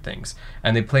import things.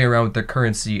 And they play around with their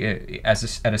currency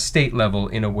at a state level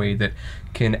in a way that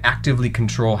can actively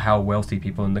control how wealthy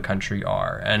people in the country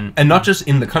are. And not just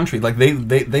in the country, like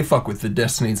they fuck with the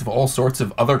destinies of all sorts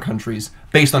of other countries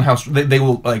based on how they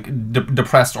will like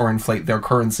depress or inflate their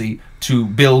currency to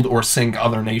build or sink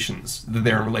other nations that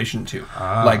they're in relation to.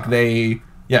 Like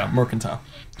mercantile.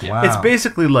 Wow. It's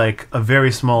basically like a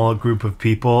very small group of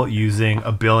people using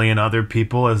a billion other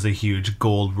people as a huge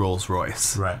gold Rolls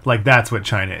Royce. Right. Like that's what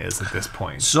China is at this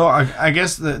point. So I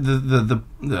guess the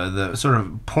sort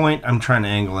of point I'm trying to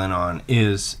angle in on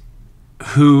is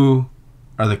who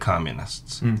are the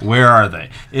communists? Where are they?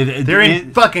 They're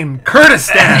in fucking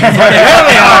Kurdistan. There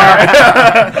they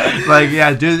are. Like,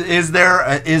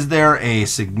 is there a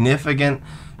significant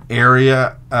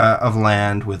area of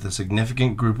land with a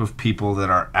significant group of people that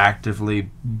are actively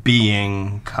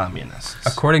being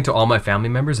communists? according to all my family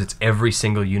members, it's every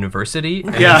single university.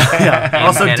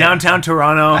 Also and downtown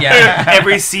Toronto. Yeah.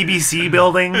 Every CBC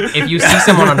building. If you see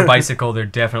someone on a bicycle, they're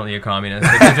definitely a communist.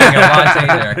 If they're drinking a latte,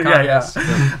 they're a communist.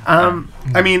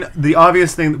 I mean, the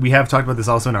obvious thing, we have talked about this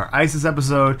also in our ISIS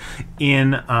episode,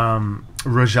 in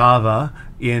Rojava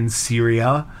in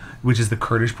Syria, which is the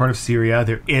Kurdish part of Syria,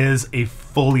 there is a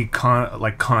fully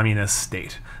communist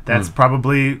state. That's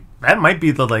that might be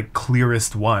the like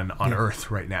clearest one on earth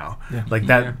right now. Like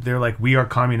that, they're like, we are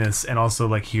communists, and also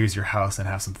like, here's your house and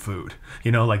have some food.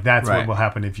 You know, like that's what will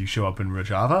happen if you show up in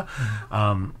Rojava.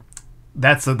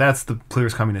 That's the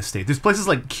clearest communist state. There's places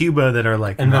like Cuba that are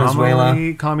like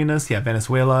nominally communist. Yeah,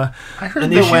 Venezuela. I heard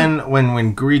that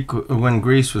when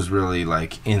Greece was really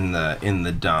like in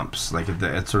the dumps, like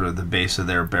at sort of the base of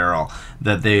their barrel,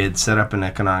 that they had set up an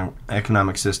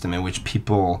economic system in which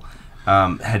people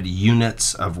had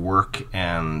units of work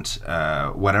and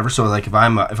whatever. So like if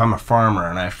I'm a farmer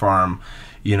and I farm,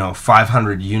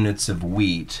 500 units of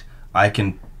wheat, I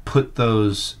can put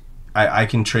those. I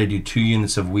can trade you 2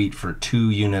 units of wheat for 2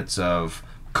 units of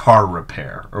car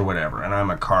repair or whatever, and I'm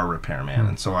a car repairman,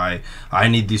 and so I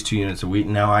need these 2 units of wheat,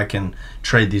 and now I can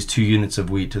trade these 2 units of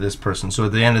wheat to this person. So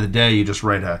at the end of the day, you just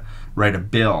write a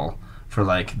bill for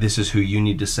like, this is who you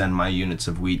need to send my units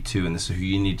of wheat to, and this is who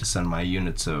you need to send my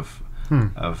units of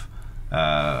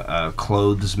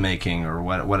clothes making or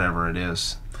whatever it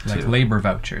is. Like labor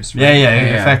vouchers. Right?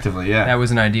 Yeah, effectively, yeah. That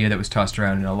was an idea that was tossed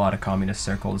around in a lot of communist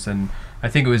circles, and I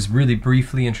think it was really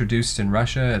briefly introduced in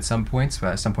Russia at some points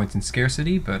in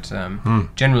scarcity, but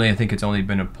generally I think it's only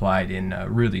been applied in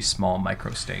really small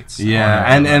microstates.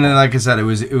 Yeah, and like I said, it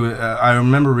was I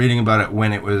remember reading about it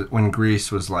when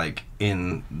Greece was like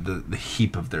in the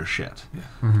heap of their shit.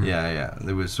 Yeah.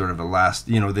 There was sort of a last,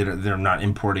 they're not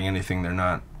importing anything, they're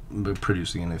not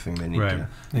producing anything, they need to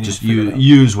just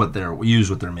use what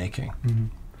they're making.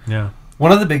 Yeah.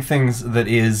 One of the big things that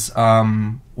is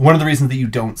one of the reasons that you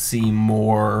don't see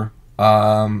more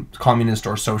communist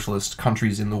or socialist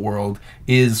countries in the world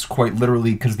is quite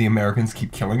literally because the Americans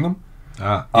keep killing them.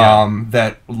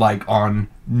 That on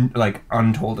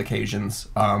untold occasions,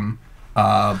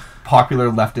 popular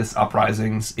leftist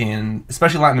uprisings in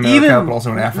especially Latin America, but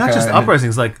also in Africa. Not just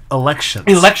uprisings, like elections.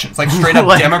 Like straight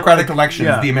up democratic elections.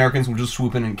 Yeah. The Americans will just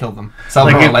swoop in and kill them.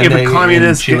 Like if a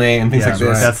communist in Chile and things like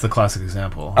this. That's the classic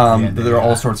example. There are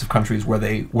all sorts of countries where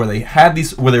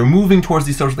they're moving towards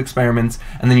these social experiments,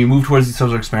 and then you move towards these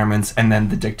social experiments, and then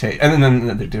the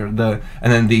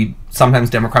sometimes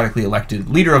democratically elected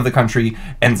leader of the country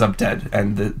ends up dead,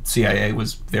 and the CIA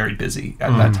was very busy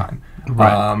at that time.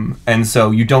 Right. And so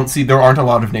you don't see, there aren't a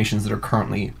lot of nations that are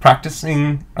currently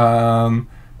practicing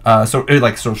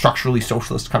structurally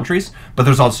socialist countries, but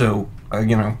there's also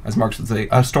as Marx would say,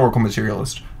 a historical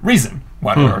materialist reason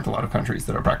why there aren't a lot of countries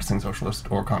that are practicing socialist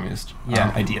or communist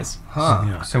ideas.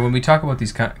 So when we talk about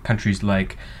these countries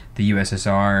like the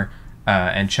USSR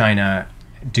and China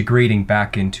degrading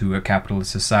back into a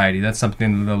capitalist society, that's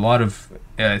something that a lot of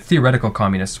theoretical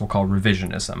communists will call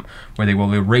revisionism, where they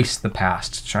will erase the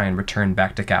past to try and return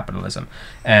back to capitalism.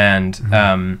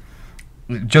 And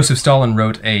Joseph Stalin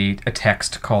wrote a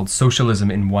text called Socialism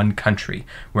in One Country,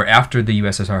 where after the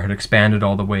USSR had expanded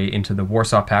all the way into the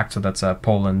Warsaw Pact, so that's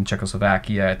Poland,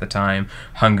 Czechoslovakia at the time,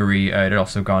 Hungary, it had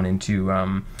also gone into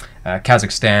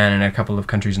Kazakhstan and a couple of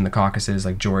countries in the Caucasus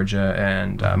like Georgia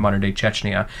and modern-day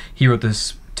Chechnya. He wrote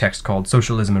this text called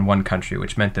Socialism in One Country,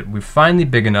 which meant that we're finally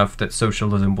big enough that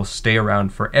socialism will stay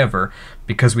around forever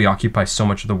because we occupy so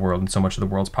much of the world and so much of the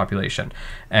world's population.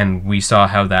 And we saw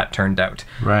how that turned out.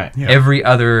 Right. Yeah. Every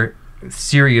other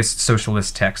serious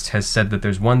socialist text has said that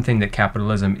there's one thing that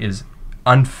capitalism is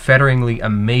unfetteringly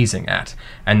amazing at,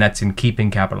 and that's in keeping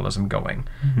capitalism going.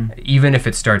 Even if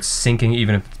it starts sinking,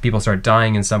 even if people start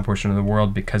dying in some portion of the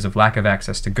world because of lack of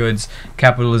access to goods,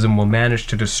 capitalism will manage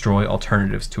to destroy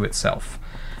alternatives to itself.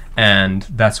 And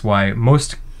that's why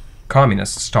most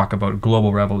communists talk about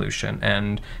global revolution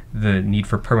and the need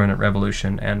for permanent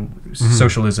revolution and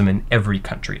socialism in every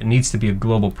country. It needs to be a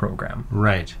global program.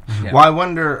 Right. Yeah. Well, I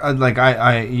wonder,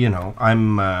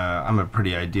 I'm a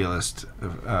pretty idealist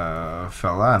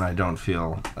fella, and I don't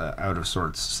feel out of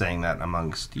sorts saying that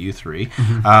amongst you three.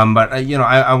 But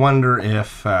I wonder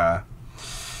if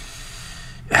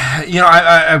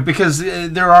because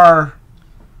there are.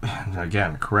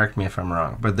 Again, correct me if I'm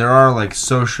wrong, but there are like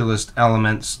socialist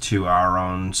elements to our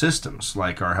own systems.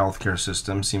 Like our healthcare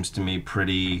system seems to me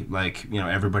pretty like,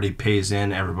 everybody pays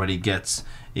in, everybody gets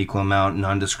equal amount,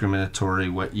 non-discriminatory.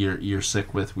 What you're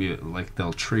sick with,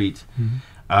 they'll treat.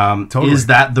 Totally. Is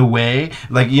that the way?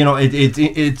 Like,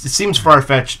 it seems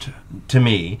far-fetched to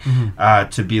me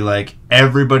to be like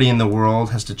everybody in the world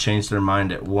has to change their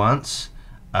mind at once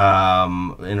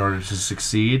in order to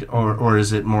succeed, or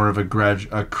is it more of a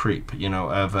creep,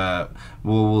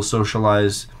 we'll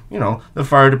socialize, the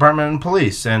fire department and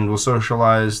police, and we'll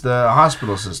socialize the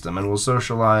hospital system, and we'll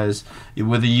socialize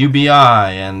with the UBI,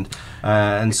 and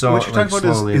so what you're talking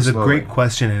about is a great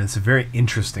question, and it's a very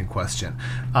interesting question.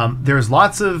 There's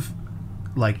lots of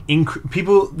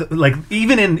people, like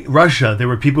even in Russia, there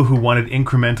were people who wanted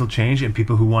incremental change and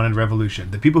people who wanted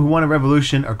revolution. The people who wanted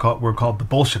revolution were called the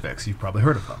Bolsheviks. You've probably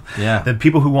heard of them. Yeah. The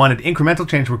people who wanted incremental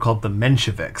change were called the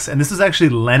Mensheviks. And this is actually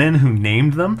Lenin who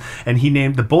named them. And he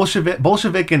named the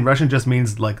Bolshevik in Russian just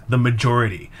means like the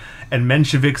majority. And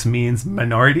Mensheviks means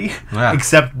minority,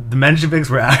 except the Mensheviks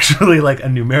were actually like a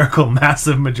numerical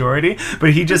massive majority.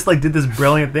 But he just did this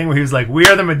brilliant thing where he was like, we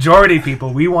are the majority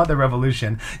people. We want the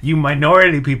revolution. You minority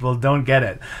minority people don't get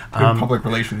it. Good public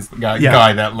relations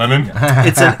guy, that Lenin.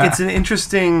 It's an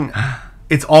interesting.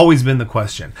 It's always been the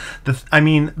question. The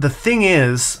thing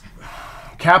is,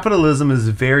 capitalism is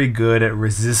very good at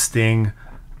resisting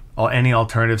any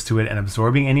alternatives to it and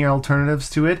absorbing any alternatives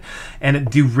to it, and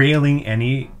at derailing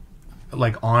any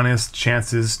honest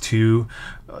chances to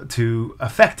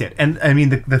affect it. And I mean,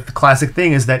 the classic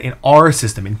thing is that in our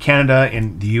system, in Canada,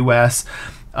 in the US,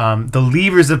 the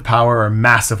levers of power are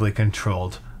massively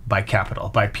controlled by capital,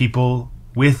 by people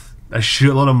with a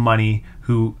shitload of money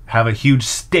who have a huge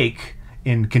stake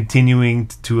in continuing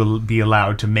to be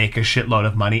allowed to make a shitload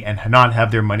of money and not have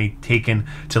their money taken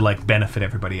to benefit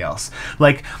everybody else.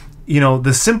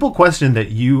 The simple question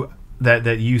that you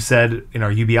said in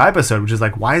our UBI episode, which is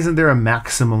why isn't there a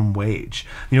maximum wage?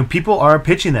 People are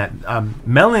pitching that.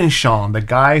 Mélenchon, the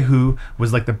guy who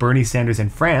was the Bernie Sanders in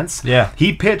France,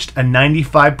 he pitched a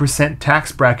 95%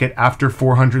 tax bracket after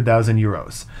 400,000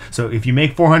 euros. So if you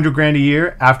make 400 grand a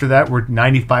year, after that, we're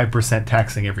 95%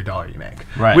 taxing every dollar you make.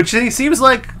 Right. Which seems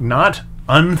not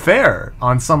unfair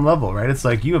on some level, right? It's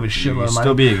you have a shitload of money.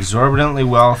 Still be exorbitantly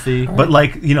wealthy. But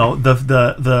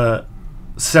the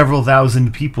several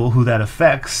thousand people who that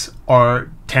affects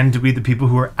tend to be the people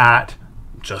who are at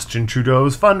Justin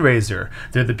Trudeau's fundraiser.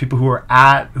 They're the people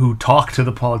who talk to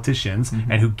the politicians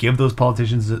and who give those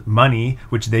politicians money,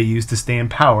 which they use to stay in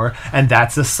power. And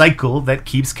that's a cycle that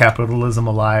keeps capitalism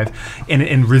alive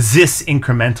and resists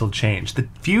incremental change. The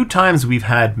few times we've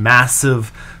had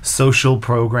massive social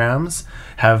programs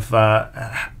have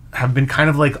been kind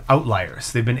of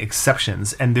outliers. They've been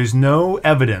exceptions, and there's no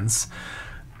evidence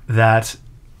that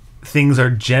things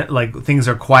are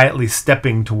quietly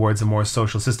stepping towards a more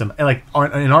social system. And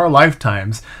in our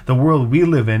lifetimes, the world we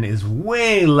live in is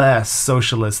way less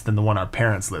socialist than the one our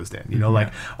parents lived in.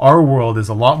 Our world is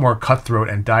a lot more cutthroat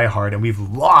and diehard, and we've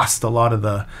lost a lot of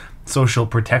the social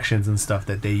protections and stuff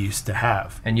that they used to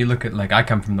have. And you look at I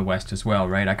come from the West as well,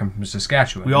 right? I come from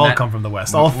Saskatchewan. We all come from the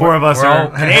West. All four of us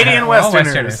are Canadian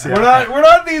Westerners. Yeah. We're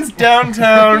not these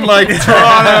downtown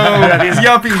Toronto these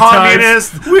yuppie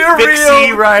communist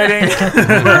fixie riding.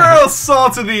 We're real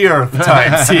salt of the earth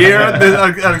types here.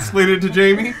 I'll explain it to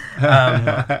Jamie.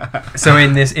 So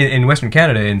in Western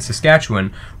Canada, in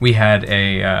Saskatchewan, we had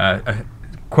a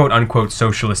quote-unquote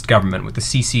socialist government with the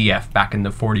CCF back in the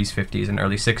 40s, 50s, and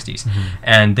early 60s.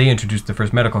 And they introduced the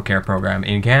first medical care program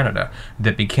in Canada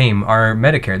that became our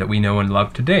Medicare that we know and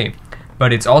love today.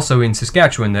 But it's also in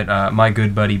Saskatchewan that my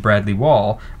good buddy Bradley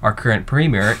Wall, our current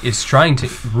premier, is trying to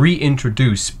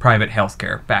reintroduce private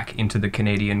healthcare back into the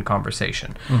Canadian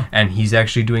conversation. And he's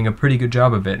actually doing a pretty good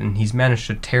job of it, and he's managed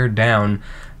to tear down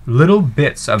little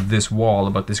bits of this wall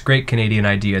about this great Canadian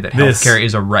idea that healthcare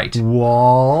is a right.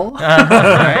 Wall?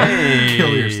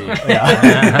 Kill yourself.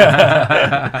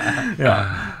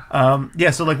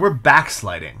 So we're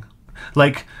backsliding.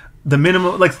 The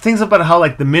minimum, things about how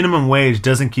the minimum wage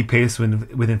doesn't keep pace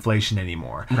with inflation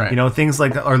anymore. Right. Things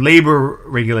our labor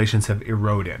regulations have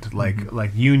eroded.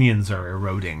 Like unions are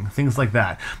eroding. Things like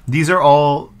that. These are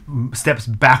all steps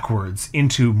backwards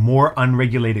into more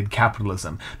unregulated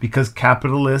capitalism, because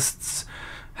capitalists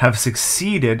have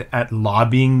succeeded at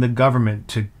lobbying the government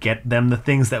to get them the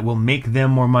things that will make them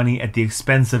more money at the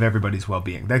expense of everybody's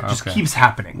well-being. That just keeps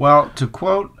happening. Well, to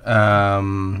quote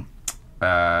Ian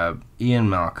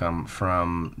Malcolm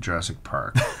from Jurassic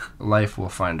Park, life will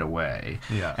find a way.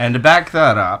 Yeah. And to back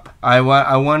that up, I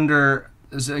wonder,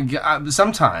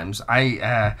 sometimes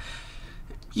I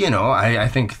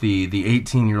think the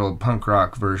 18-year-old punk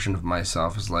rock version of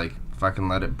myself is fucking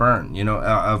let it burn.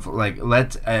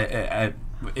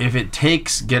 If it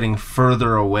takes getting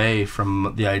further away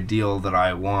from the ideal that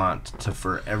I want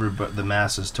for everybody, the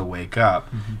masses to wake up,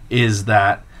 is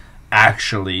that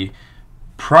actually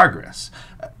progress?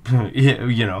 Cancel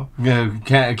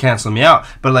me out.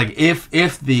 But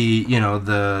if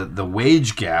the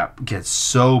wage gap gets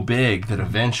so big that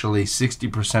eventually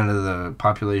 60% of the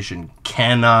population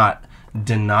cannot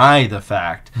deny the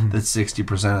fact that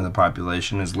 60% of the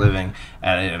population is living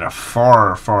at a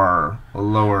far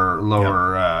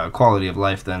lower quality of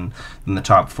life than the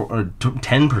top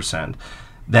 10%,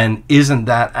 then isn't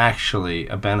that actually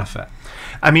a benefit?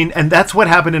 I mean, and that's what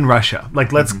happened in Russia.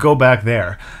 Let's go back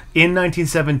there. In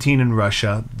 1917 in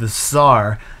Russia, the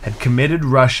Tsar had committed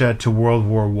Russia to World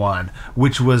War I,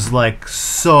 which was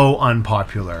so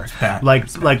unpopular.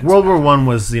 World War I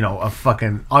was, a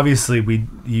fucking, obviously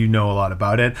you know a lot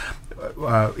about it.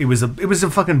 It was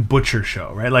a fucking butcher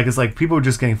show, right? It's people were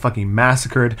just getting fucking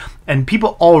massacred, and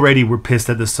people already were pissed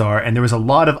at the Tsar, and there was a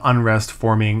lot of unrest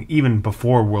forming even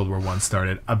before World War I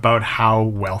started about how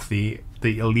wealthy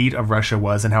the elite of Russia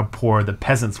was and how poor the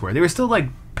peasants were. They were still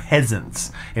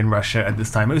peasants in Russia at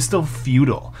this time. It was still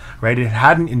feudal, right? It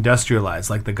hadn't industrialized,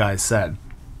 like the guy said.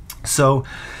 So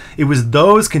it was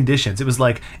those conditions. It was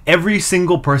like every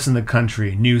single person in the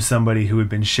country knew somebody who had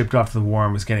been shipped off to the war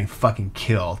and was getting fucking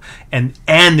killed. And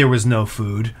there was no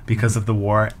food because of the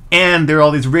war. And there were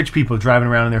all these rich people driving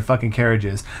around in their fucking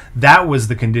carriages. That was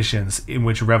the conditions in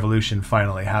which revolution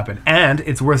finally happened. And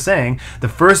it's worth saying, the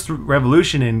first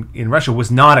revolution in Russia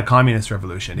was not a communist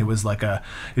revolution. It was like a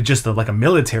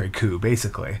military coup,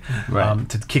 basically, Right.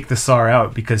 to kick the Tsar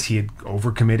out because he had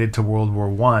overcommitted to World War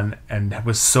I and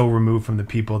was so removed from the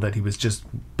people that he was just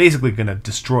basically going to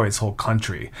destroy his whole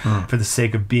country for the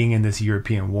sake of being in this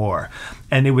European war.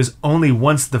 And it was only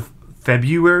once the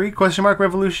February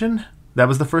revolution, that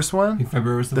was the first one?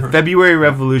 February was the first. February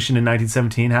Revolution in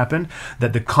 1917 happened,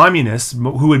 that the communists,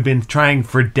 who had been trying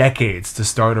for decades to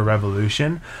start a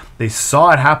revolution, they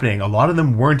saw it happening. A lot of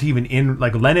them weren't even in,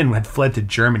 like Lenin had fled to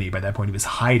Germany by that point. He was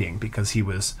hiding because he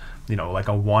was, like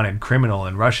a wanted criminal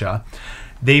in Russia.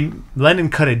 Lenin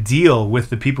cut a deal with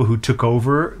the people who took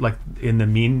over, like in the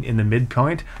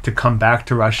midpoint, to come back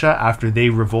to Russia after they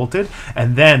revolted,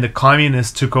 and then the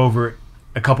communists took over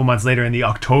a couple months later in the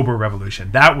October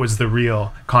Revolution. That was the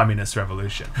real communist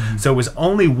revolution. So it was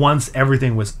only once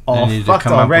everything was all They need fucked to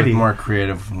come already. up with more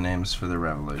creative names for the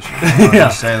revolution. I'll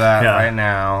just say that right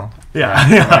now.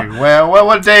 Yeah. Like, well,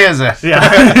 what day is it?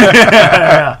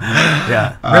 Yeah.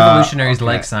 Revolutionaries, okay.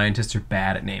 like scientists, are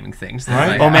bad at naming things. They're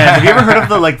Right. like, Oh man, have you ever heard of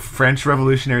the French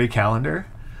revolutionary calendar?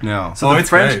 No. So the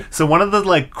French. So one of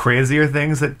the crazier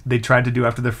things that they tried to do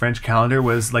after the French calendar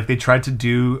was they tried to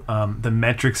do the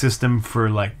metric system for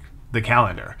the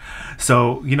calendar.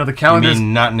 So the You calendar.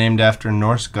 mean not named after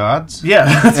Norse gods? Yeah,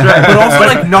 that's right. But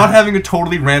also not having a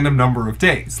totally random number of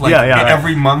days.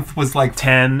 Every month was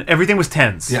 10. Everything was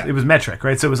tens. Yeah. It was metric,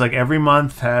 right? So it was every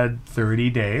month had 30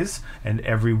 days, and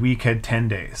every week had 10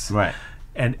 days. Right.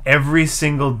 And every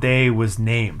single day was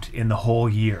named in the whole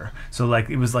year. So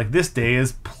it was this day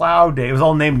is plow day. It was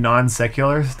all named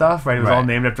non-secular stuff, right? It was all Right.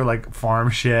 named after farm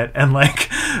shit and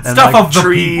stuff of the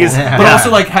trees. people. But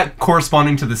also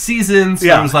corresponding to the seasons.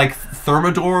 Yeah. There was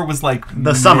Thermidor was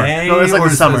The summer. May, No, it was or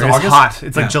the summer. It was August? hot.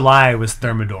 It's Yeah. July was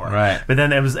Thermidor. Right. But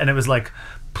then it was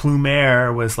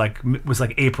Plumer was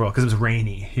April because it was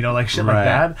rainy. Shit like Right.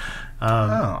 that.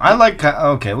 I like.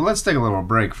 Okay, well, let's take a little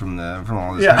break from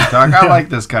all this Yeah. talk. I like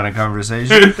this kind of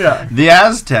conversation. Yeah. The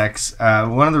Aztecs.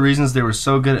 One of the reasons they were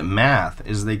so good at math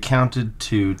is they counted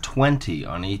to 20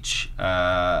 on each,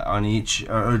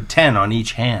 or 10 on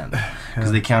each hand,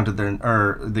 because they counted their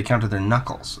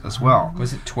knuckles as well.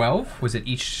 was it 12? Was it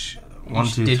each 1,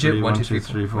 2, digit? 3, 1, 1, 2, 2,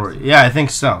 3, 4. Yeah, I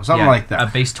think so. Something like that. A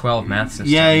base 12 math system.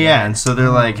 Yeah, and so they're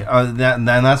and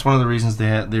that's one of the reasons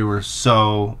they were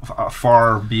so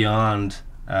far beyond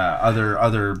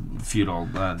other feudal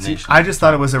nations. I just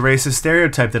thought it was a racist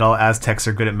stereotype that all Aztecs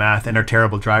are good at math and are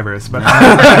terrible drivers. But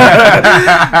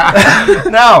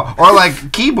No, or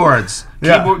keyboards.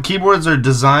 Yeah. Keyboards are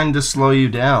designed to slow you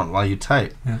down while you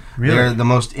type. Yeah. Really? They're the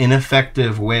most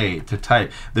ineffective way to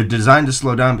type. They're designed to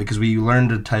slow down because we learn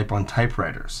to type on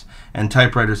typewriters. And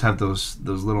typewriters have those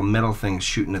little metal things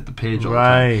shooting at the page all the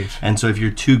time. Right. And so if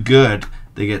you're too good,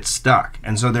 they get stuck.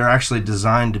 And so they're actually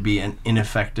designed to be an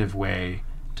ineffective way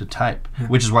to type,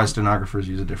 which is why stenographers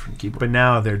use a different keyboard. But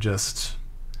now they're just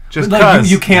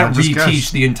you can't just reteach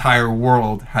 'cause. the entire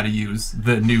world how to use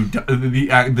the new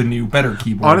better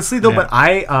keyboard. honestly though. Yeah. But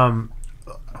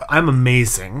I'm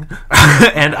amazing,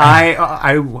 and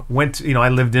I went. I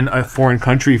lived in a foreign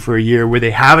country for a year where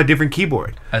they have a different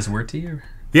keyboard. As WordT? Or?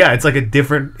 Yeah, it's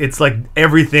it's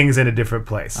everything's in a different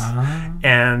place.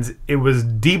 And it was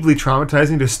deeply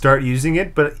traumatizing to start using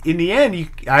it, but in the end, you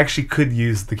actually could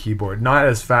use the keyboard. Not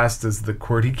as fast as the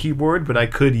QWERTY keyboard, but I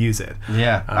could use it.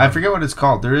 Yeah, I forget what it's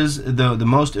called. There is the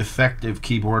most effective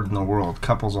keyboard in the world.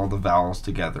 Couples all the vowels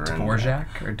together. Dvorak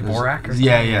or Dvorak? Or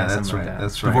Yeah, that's something right. like that.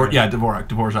 That's right. Dvorak.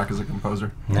 Dvorak is a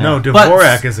composer. Yeah. No,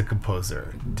 Dvorak is a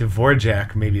composer.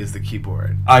 Dvorak maybe is the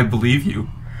keyboard. I believe you.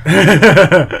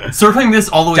 Circling this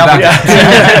all the way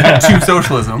back to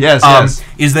socialism, Yes.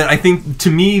 is that I think to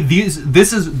me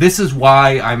this is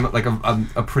why I'm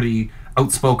a pretty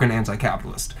outspoken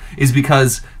anti-capitalist, is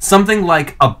because something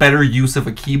like a better use of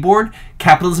a keyboard,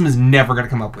 capitalism is never going to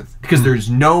come up with, because there's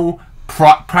no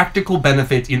practical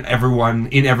benefit in everyone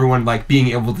being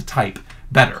able to type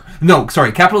better. No,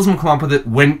 sorry, capitalism will come up with it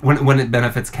when it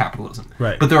benefits capitalism.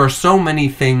 Right. But there are so many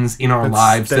things in our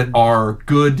lives that are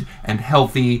good and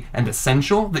healthy and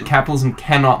essential that capitalism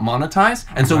cannot monetize,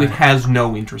 and so it has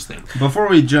no interest in. Before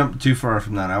we jump too far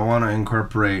from that, I want to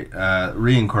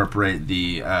reincorporate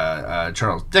the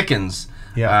Charles Dickens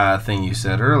thing you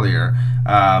said earlier,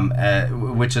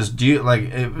 which is,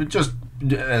 just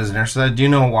as an exercise, do you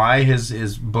know why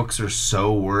his books are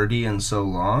so wordy and so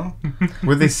long?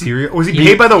 Were they serial? Was he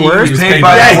paid by the word? He was paid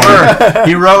by the word.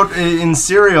 He wrote in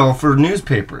serial for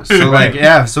newspapers.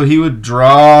 So so he would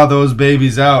draw those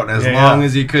babies out as long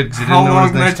as he could, because he didn't know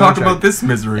his next How long can I talk about this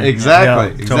misery?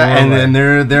 Exactly. And then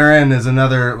therein is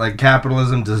another, like,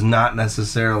 capitalism does not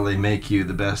necessarily make you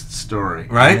the best story.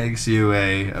 Right? It makes you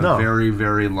a very,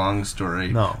 very long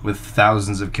story with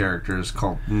thousands of characters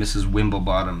called Mrs.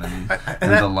 Wimblebottom and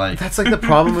the like. That's like the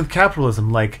problem with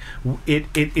capitalism. Like, it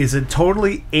is a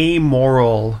totally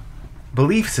amoral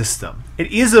belief system.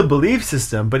 It is a belief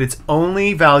system, but its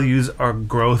only values are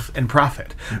growth and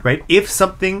profit, right? If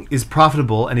something is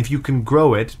profitable and if you can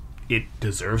grow it, it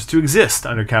deserves to exist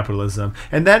under capitalism.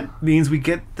 And that means we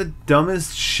get the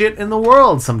dumbest shit in the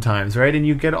world sometimes, right? And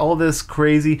you get all this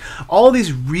crazy, all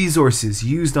these resources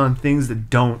used on things that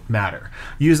don't matter.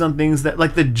 Used on things that,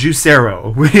 like the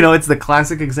juicero, it's the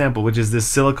classic example, which is this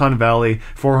Silicon Valley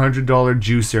 $400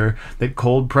 juicer that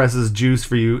cold presses juice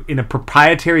for you in a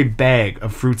proprietary bag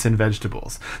of fruits and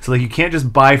vegetables. So, like, you can't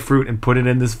just buy fruit and put it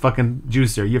in this fucking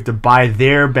juicer. You have to buy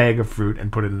their bag of fruit and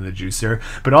put it in the juicer.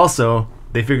 But also,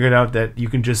 they figured out that you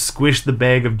can just squish the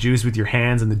bag of juice with your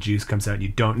hands and the juice comes out. You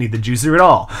don't need the juicer at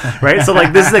all, right? So,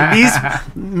 like, this is like these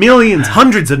millions,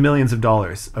 hundreds of millions of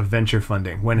dollars of venture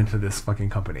funding went into this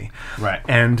fucking company. Right.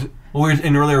 And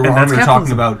earlier we were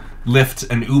talking about Lyft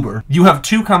and Uber. You have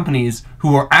two companies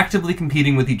who are actively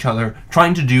competing with each other,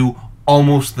 trying to do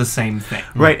almost the same thing.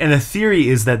 Right, and the theory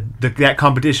is that that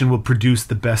competition will produce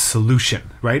the best solution,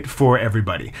 right, for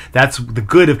everybody. That's the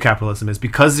good of capitalism, is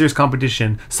because there's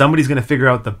competition, somebody's going to figure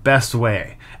out the best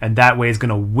way, and that way is going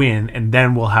to win, and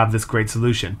then we'll have this great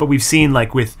solution. But we've seen,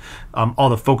 like, with all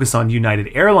the focus on United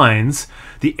Airlines,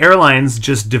 the airlines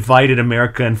just divided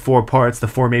America in four parts, the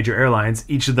four major airlines.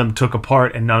 Each of them took a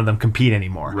part, and none of them compete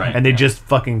anymore. Right, and they just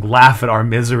fucking laugh at our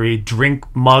misery, drink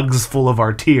mugs full of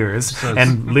our tears,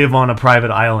 and live on a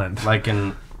private island. Like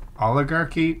an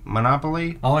oligarchy?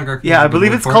 Monopoly? Oligarchy. Yeah, I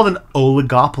believe it's called an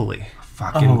oligopoly.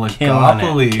 Fucking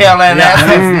Oligopoly. killing it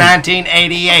since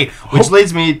 1988. Which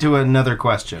leads me to another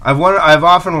question. I've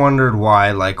often wondered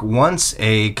why, like, once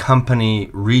a company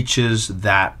reaches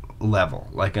that level,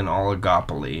 like an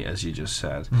oligopoly, as you just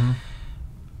said,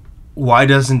 why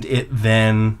doesn't it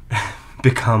then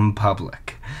become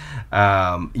public?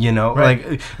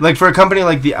 Right. like for a company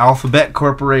like the Alphabet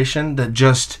Corporation that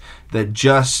just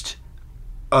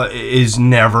is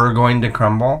never going to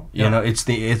crumble. You know, it's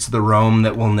the Rome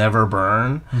that will never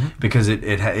burn because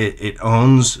it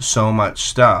owns so much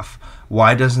stuff.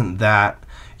 Why doesn't that?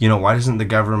 Why doesn't the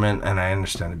government? And I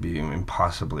understand it being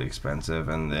impossibly expensive,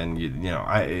 and then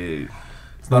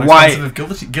it's not expensive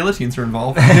if guillotines are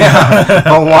involved.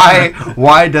 But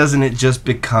why doesn't it just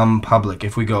become public?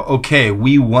 If we go, okay,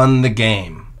 we won the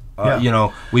game.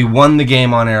 We won the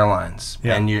game on airlines,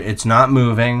 and it's not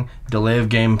moving. Delay of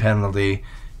game penalty.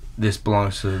 This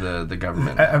belongs to the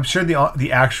government. I'm sure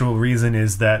the actual reason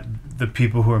is that the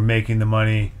people who are making the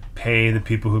money pay the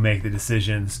people who make the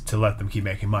decisions to let them keep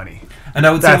making money. And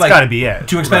I would say that's got to be it.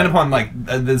 To expand upon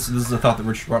this is a thought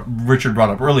that Richard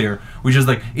brought up earlier, which is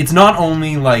like it's not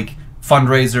only like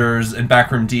fundraisers and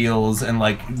backroom deals and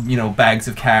bags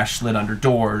of cash slid under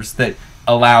doors that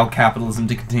allow capitalism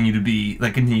to continue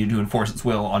to enforce its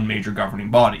will on major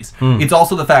governing bodies. It's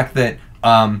also the fact that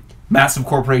massive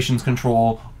corporations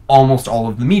control almost all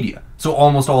of the media. So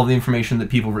almost all of the information that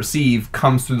people receive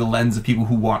comes through the lens of people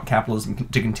who want capitalism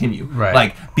to continue. Right.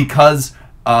 Like, because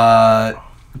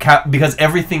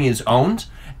everything is owned,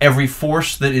 every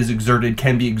force that is exerted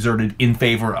can be exerted in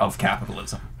favor of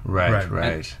capitalism.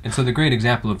 Right. And so the great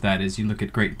example of that is you look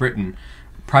at Great Britain.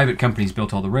 Private companies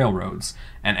built all the railroads,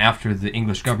 and after the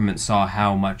English government saw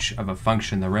how much of a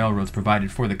function the railroads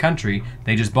provided for the country,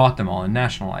 they just bought them all and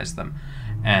nationalized them.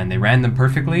 And they ran them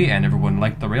perfectly, and everyone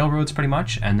liked the railroads pretty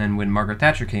much. And then when Margaret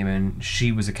Thatcher came in,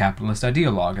 she was a capitalist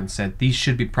ideologue and said these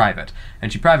should be private,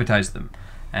 and she privatized them.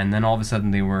 And then all of a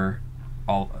sudden they were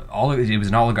it was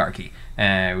an oligarchy.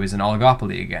 It was an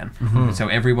oligopoly again. So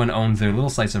everyone owned their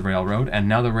little slice of railroad, and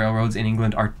now the railroads in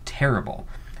England are terrible.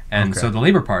 And so the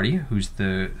Labour Party, who's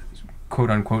the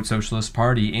quote-unquote socialist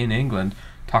party in England,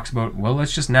 talks about, well,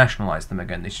 let's just nationalize them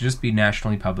again. They should just be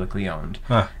nationally publicly owned.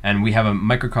 Huh. And we have a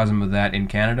microcosm of that in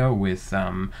Canada with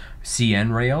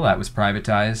CN Rail that was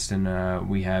privatized, and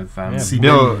we have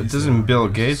doesn't Bill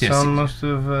Gates Yes, own most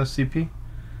of CP?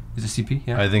 Is it CP?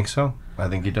 Yeah. I think so. I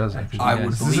think he does. Actually. I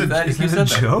would believe that if you Is that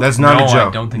said a that. joke? That's not No, a I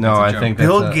joke. don't think no, that's a I joke. think that's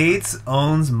Bill Gates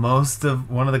owns most of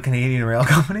one of the Canadian rail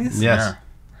companies. Yes. Yeah.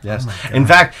 Yes. Oh my God. In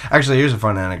fact, actually, here's a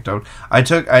fun anecdote. I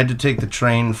had to take the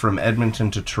train from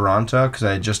Edmonton to Toronto because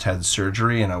I had just had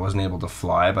surgery and I wasn't able to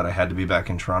fly, but I had to be back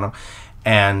in Toronto.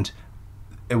 And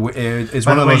it's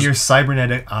By one the of way, those. your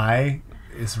cybernetic eye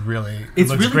is really It's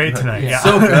looks really great good. tonight. Yeah. Yeah,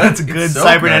 So good. It's a good It's so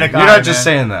cybernetic good. eye. You're not just man.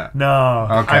 saying that. No.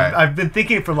 Okay. I've been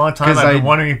thinking it for a long time. 'Cause I've been I-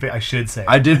 wondering if I should say it.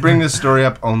 I did bring this story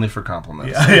up only for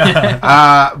compliments.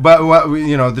 yeah. But what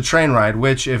the train ride,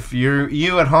 which if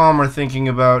you at home are thinking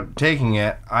about taking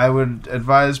it, I would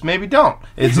advise maybe don't.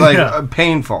 It's like Yeah.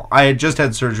 painful. I had just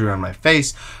had surgery on my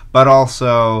face, but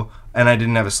also, and I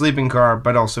didn't have a sleeping car,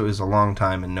 but also it was a long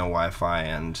time and no Wi-Fi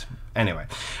and. Anyway,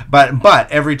 but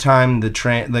every time the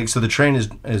train, the train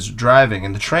is driving,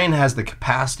 and the train has the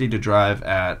capacity to drive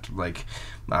at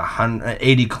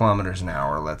 80 kilometers an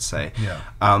hour, let's say. Yeah.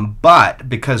 But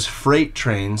because freight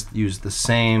trains use the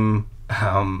same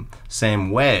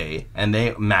way, and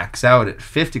they max out at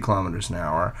 50 kilometers an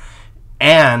hour,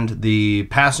 and the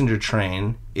passenger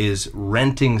train is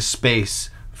renting space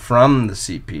from the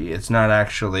CP. It's not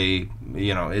actually,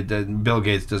 Bill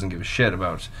Gates doesn't give a shit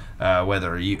about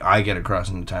whether I get across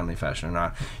in a timely fashion or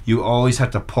not. You always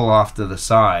have to pull off to the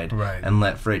side Right. and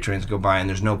let freight trains go by, and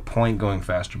there's no point going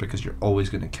faster because you're always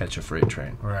going to catch a freight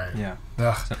train. Right. Yeah.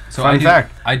 Ugh. So Fun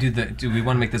fact. Do we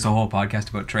want to make this a whole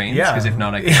podcast about trains? Yeah. Because if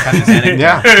not, I can cut this anecdote.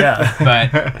 Yeah.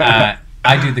 Yeah. But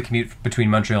I do the commute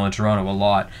between Montreal and Toronto a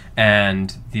lot,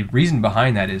 and the reason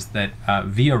behind that is that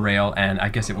Via Rail and I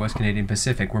guess it was Canadian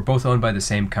Pacific were both owned by the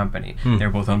same company. They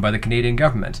were both owned by the Canadian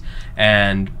government,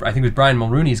 and I think it was Brian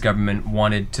Mulroney's government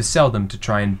wanted to sell them to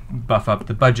try and buff up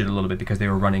the budget a little bit because they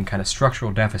were running kind of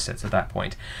structural deficits at that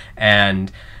point,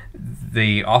 and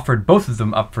they offered both of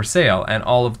them up for sale, and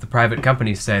all of the private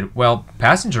companies said, well,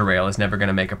 passenger rail is never going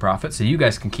to make a profit, so you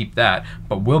guys can keep that,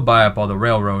 but we'll buy up all the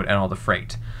railroad and all the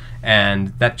freight. And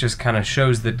that just kind of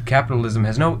shows that capitalism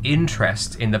has no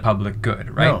interest in the public good,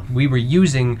 right? No. We were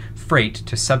using freight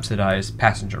to subsidize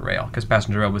passenger rail because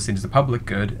passenger rail was seen as a public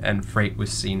good and freight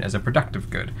was seen as a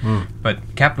productive good. But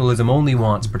capitalism only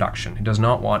wants production. It does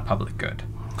not want public good.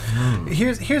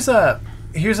 Here's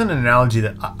an analogy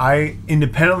that I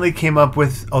independently came up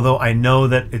with, although I know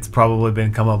that it's probably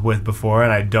been come up with before,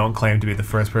 and I don't claim to be the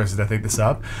first person to think this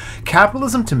up.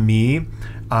 Capitalism, to me,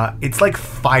 it's like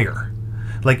fire.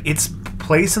 Like, its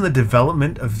place in the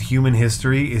development of human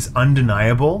history is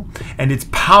undeniable, and its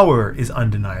power is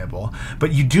undeniable.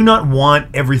 But you do not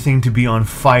want everything to be on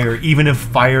fire, even if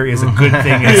fire is a good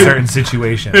thing in certain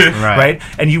situations, right?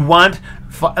 And you want,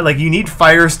 you need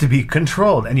fires to be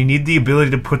controlled, and you need the ability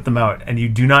to put them out, and you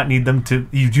do not need them to.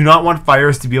 You do not want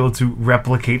fires to be able to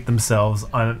replicate themselves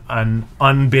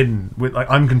unbidden,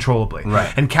 uncontrollably.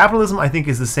 Right. And capitalism, I think,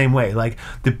 is the same way. Like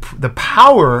the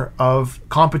power of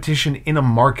competition in a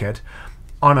market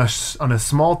on a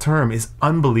small term is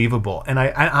unbelievable, and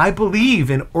I believe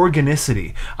in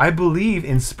organicity. I believe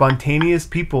in spontaneous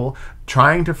people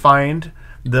trying to find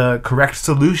the correct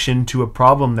solution to a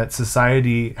problem that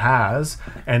society has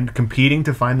and competing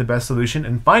to find the best solution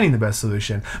and finding the best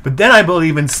solution. But then I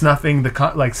believe in snuffing the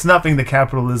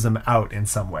capitalism out in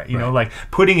some way, like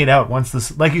putting it out once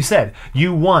this, like you said,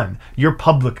 you won, you're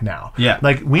public now. Yeah.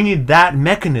 Like, we need that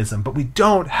mechanism, but we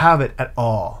don't have it at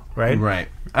all, right? Right.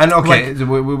 And okay,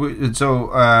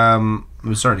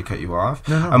 I'm sorry to cut you off.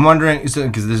 No. I'm wondering,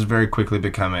 because this is very quickly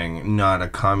becoming not a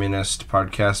communist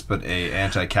podcast, but a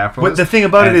anti-capitalist. But the thing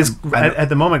about it is, at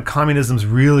the moment, communism's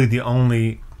really the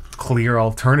only clear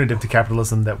alternative to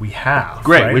capitalism that we have.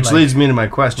 Great, right? which leads me to my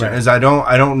question: Right. is I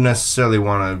don't necessarily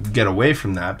want to get away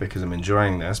from that because I'm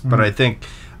enjoying this, but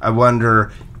I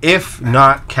wonder if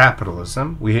not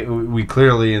capitalism, we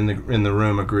clearly in the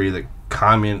room agree that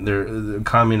the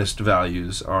communist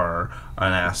values are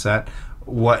an asset.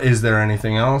 What is there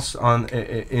anything else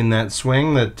in that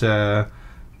swing that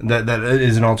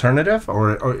is an alternative,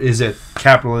 or is it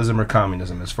capitalism or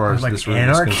communism as far as like this room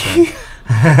anarchy? is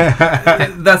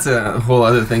concerned? That's a whole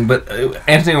other thing. But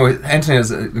Anthony has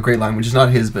a great line, which is not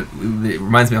his, but it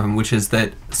reminds me of him, which is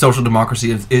that social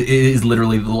democracy is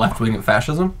literally the left wing of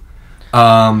fascism.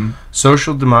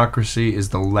 Social democracy is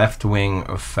the left wing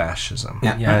of fascism.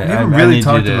 Yeah. Yeah. We haven't really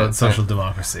talked about social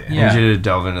democracy. Yeah. I need you to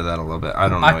delve into that a little bit. I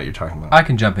don't know what you're talking about. I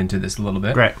can jump into this a little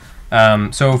bit. Great.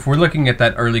 So if we're looking at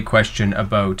that early question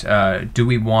about do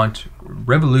we want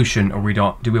revolution or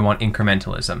do we want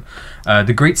incrementalism?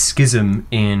 The great schism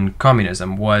in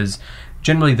communism was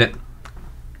generally that,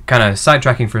 kind of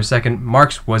sidetracking for a second,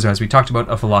 Marx was, as we talked about,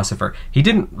 a philosopher. He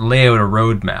didn't lay out a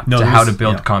roadmap to how to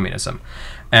build communism.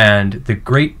 And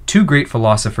the two great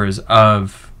philosophers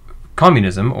of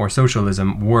communism or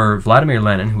socialism were Vladimir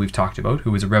Lenin, who we've talked about,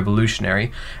 who was a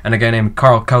revolutionary, and a guy named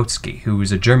Karl Kautsky, who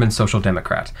was a German social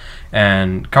democrat.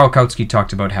 And Karl Kautsky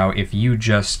talked about how if you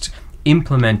just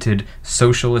implemented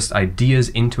socialist ideas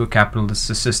into a capitalist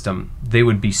system, they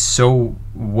would be so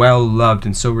well loved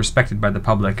and so respected by the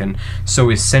public and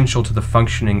so essential to the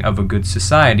functioning of a good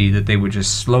society that they would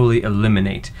just slowly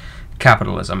eliminate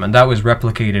capitalism. And that was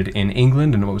replicated in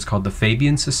England in what was called the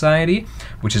Fabian Society,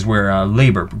 which is where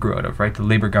Labour grew out of, right? The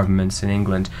Labour governments in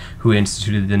England who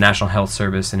instituted the National Health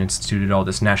Service and instituted all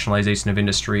this nationalization of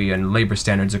industry and labour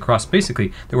standards across,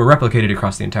 basically, that were replicated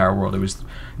across the entire world. It was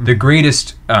the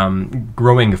greatest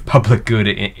growing of public good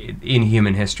in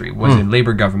human history was in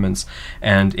Labour governments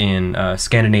and in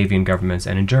Scandinavian governments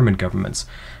and in German governments.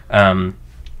 And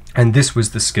this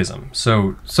was the schism.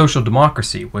 So social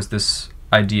democracy was this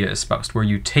idea espoused, where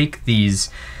you take these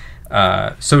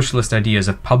socialist ideas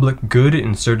of public good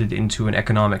inserted into an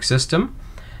economic system,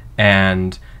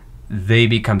 and they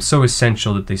become so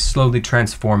essential that they slowly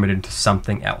transform it into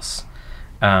something else.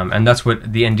 And that's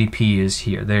what the NDP is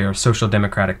here. They are a social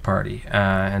democratic party,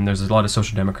 and there's a lot of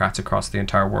social democrats across the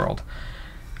entire world.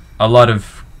 A lot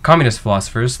of communist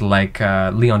philosophers like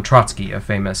Leon Trotsky, a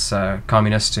famous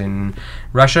communist in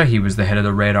Russia. He was the head of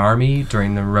the Red Army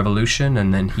during the revolution,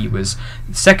 and then he was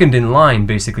second in line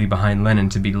basically behind Lenin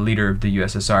to be the leader of the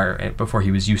USSR before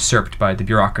he was usurped by the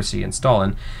bureaucracy and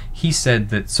Stalin. He said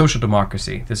that social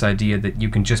democracy, this idea that you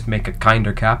can just make a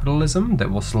kinder capitalism that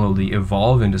will slowly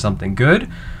evolve into something good,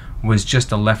 was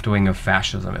just a left wing of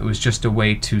fascism. It was just a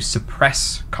way to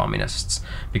suppress communists,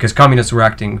 because communists were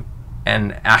acting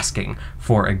and asking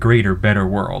for a greater, better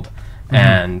world.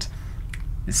 And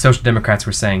social democrats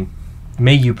were saying,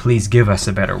 may you please give us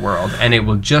a better world, and it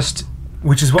will just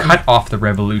cut off the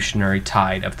revolutionary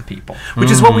tide of the people.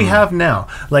 Which is what we have now.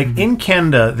 Like, in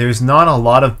Canada, there's not a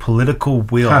lot of political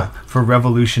will for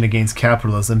revolution against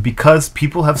capitalism because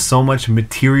people have so much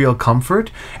material comfort,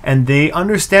 and they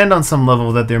understand on some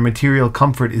level that their material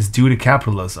comfort is due to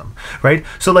capitalism, right?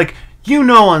 So, like, you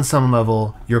know, on some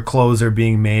level, your clothes are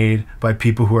being made by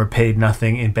people who are paid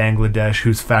nothing in Bangladesh,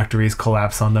 whose factories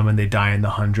collapse on them and they die in the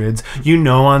hundreds. You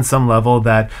know, on some level,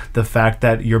 that the fact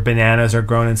that your bananas are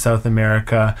grown in South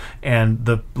America and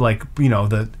the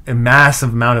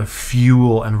massive amount of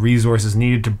fuel and resources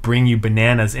needed to bring you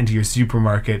bananas into your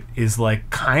supermarket is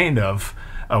like kind of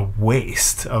a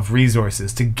waste of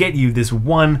resources to get you this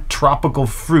one tropical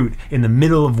fruit in the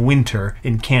middle of winter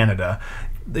in Canada.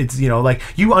 It's, you know, like,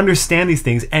 you understand these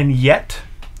things, and yet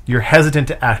you're hesitant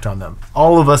to act on them.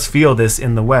 All of us feel this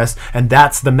in the West, and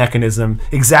that's the mechanism,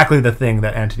 exactly the thing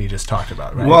that Anthony just talked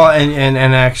about, right? Well, and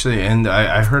actually,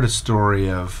 I heard a story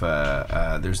of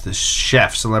there's this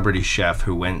celebrity chef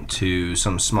who went to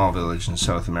some small village in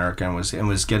South America and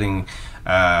was getting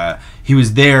he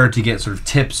was there to get sort of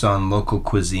tips on local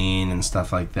cuisine and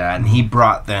stuff like that, and he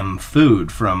brought them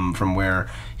food from where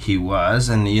he was,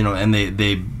 and you know, and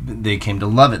they came to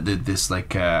love it. This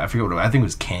like I forget what I think it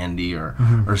was candy or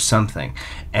something,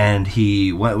 and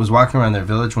he was walking around their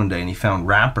village one day and he found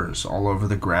wrappers all over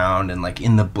the ground and like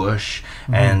in the bush,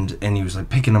 and he was like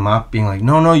picking them up, being like,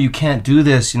 no, you can't do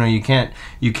this. You know, you can't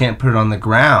put it on the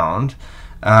ground.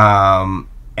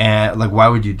 And like, why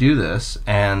would you do this?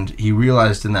 And he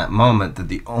realized in that moment that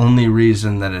the only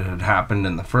reason that it had happened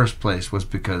in the first place was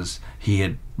because he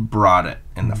had brought it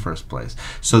in the first place.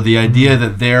 So the idea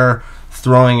that they're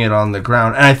throwing it on the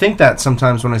ground, and I think that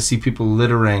sometimes when I see people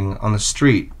littering on the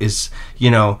street is,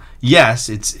 you know, yes,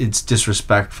 it's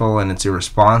disrespectful and it's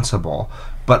irresponsible,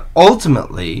 but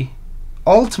ultimately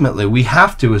we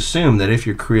have to assume that if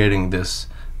you're creating this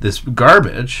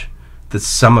garbage, that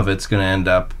some of it's going to end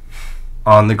up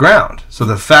on the ground. So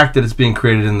the fact that it's being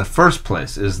created in the first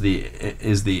place is the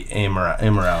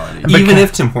immorality. Even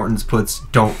if Tim Hortons puts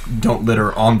don't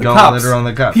litter on the cups. Don't litter on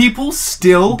the cup. People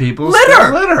still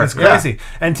litter. It's crazy. Yeah.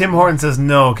 And Tim Hortons has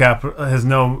no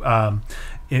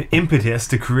impetus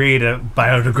to create a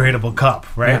biodegradable cup,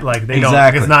 right? Yeah, like they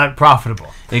don't. It's not profitable.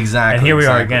 Exactly. And here we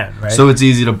are again, right? So it's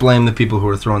easy to blame the people who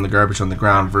are throwing the garbage on the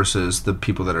ground versus the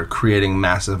people that are creating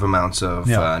massive amounts of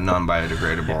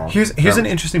non-biodegradable. Here's an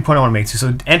interesting point I want to make too.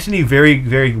 So Anthony very,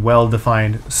 very well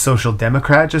defined social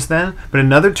democrat just then, but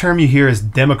another term you hear is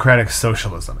democratic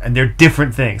socialism, and they're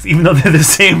different things, even though they're the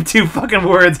same two fucking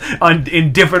words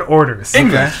in different orders.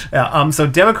 Okay. So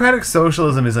democratic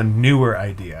socialism is a newer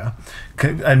idea.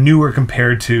 newer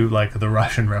compared to like the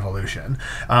Russian Revolution.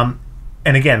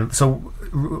 And again, so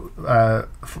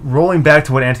rolling back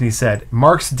to what Anthony said,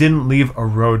 Marx didn't leave a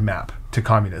roadmap to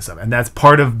communism, and that's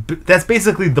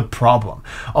basically the problem.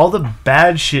 All the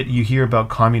bad shit you hear about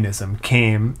communism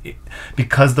came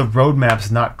because the roadmap's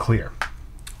not clear.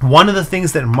 One of the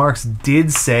things that Marx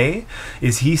did say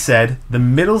is he said the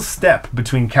middle step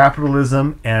between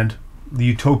capitalism and the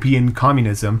utopian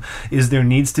communism is there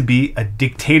needs to be a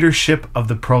dictatorship of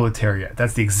the proletariat.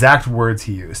 That's the exact words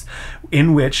he used,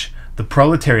 in which the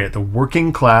proletariat, the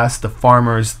working class, the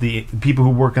farmers, the people who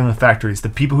work in the factories, the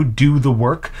people who do the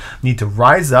work need to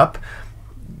rise up,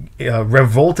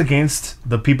 revolt against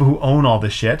the people who own all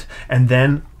this shit, and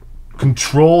then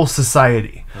control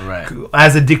society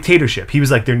as a dictatorship. He was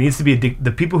like, there needs to be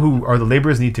the people who are the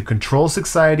laborers need to control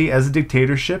society as a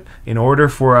dictatorship in order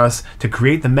for us to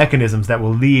create the mechanisms that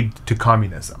will lead to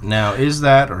communism. Now, is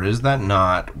that or is that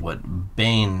not what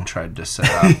Bane tried to set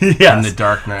up in the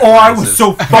Dark Knight? Oh, I was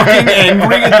so fucking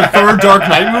angry in the third Dark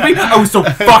Knight movie. I was so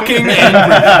fucking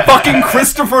angry. Fucking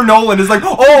Christopher Nolan is like,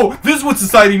 oh, this is what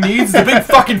society needs. The big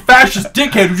fucking fascist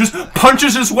dickhead who just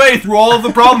punches his way through all of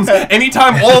the problems.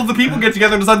 Anytime all of the people get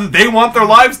together and decide that they want their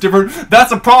lives different,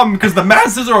 that's a problem because the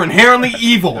masses are inherently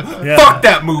evil. Yeah. Fuck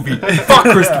that movie. Fuck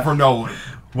Christopher Nolan.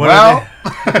 I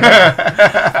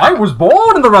was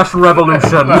born in the Russian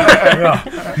Revolution.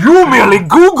 You merely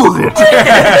Googled it.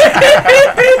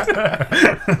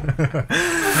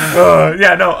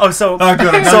 So good. I'm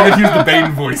going to use the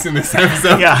Bane voice in this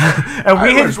episode. Yeah, and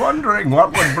I was wondering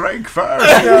what would break first.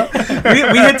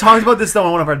 we had talked about this though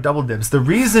on one of our double dips. The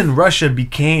reason Russia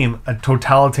became a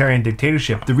totalitarian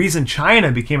dictatorship, the reason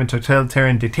China became a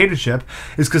totalitarian dictatorship,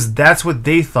 is because that's what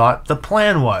they thought the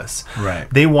plan was. Right.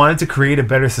 They wanted to create a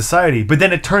better society, but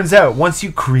then it turns out once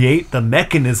you create the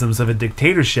mechanisms of a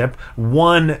dictatorship,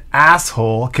 one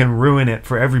asshole can ruin it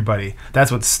for everybody.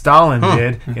 That's what Stalin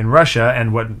did in Russia,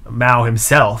 and what Mao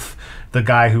himself, the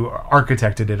guy who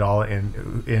architected it all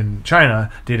in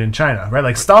China, did in China, right?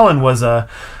 Like Stalin was a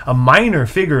minor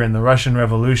figure in the Russian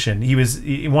Revolution. He was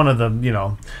one of the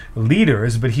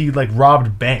leaders, but he like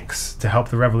robbed banks to help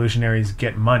the revolutionaries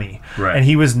get money. Right. And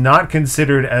he was not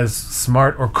considered as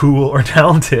smart or cool or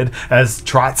talented as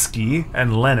Trotsky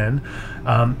and Lenin,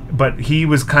 but he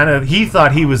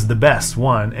thought he was the best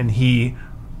one, and he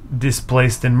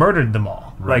displaced and murdered them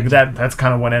all. Right. Like that's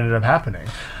kind of what ended up happening.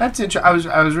 That's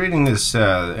interesting. I was reading this,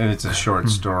 and it's a short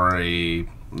story.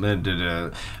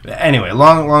 Anyway,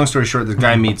 long story short, the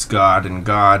guy meets God, and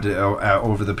God,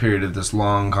 over the period of this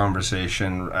long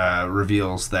conversation,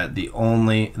 reveals that the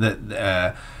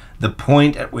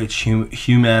point at which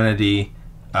humanity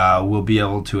will be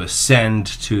able to ascend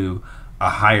to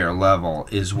a higher level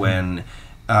is when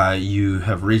you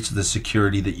have reached the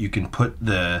security that you can put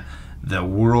the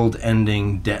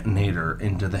world-ending detonator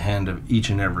into the hand of each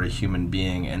and every human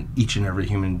being, and each and every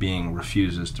human being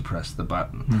refuses to press the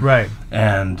button. Right.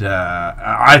 And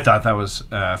I thought that was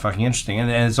fucking interesting, and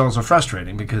it's also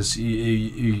frustrating because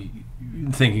you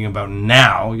thinking about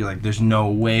now, you're like, there's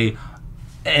no way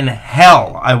in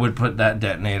hell I would put that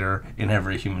detonator in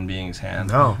every human being's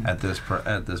hand at this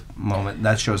moment.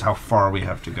 That shows how far we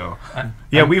have to go.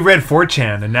 We read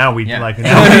 4chan, and now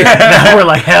now we're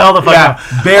like, hell the fuck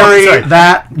no. Bury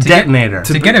that detonator.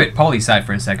 To get a bit poli-sci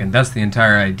for a second, that's the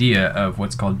entire idea of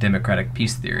what's called democratic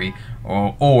peace theory,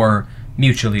 or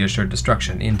mutually assured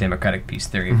destruction in democratic peace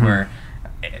theory, where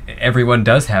everyone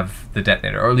does have the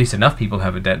detonator, or at least enough people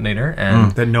have a detonator,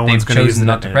 and that no they've one's gonna use chosen the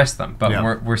not to detonator. press them.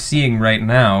 But we're seeing right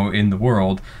now in the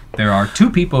world, there are two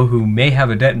people who may have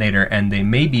a detonator, and they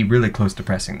may be really close to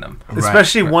pressing them.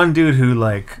 Especially one dude who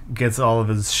like gets all of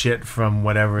his shit from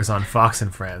whatever is on Fox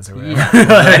and Friends or whatever.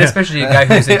 Yeah. And especially a guy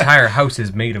whose entire house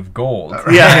is made of gold.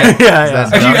 Yeah.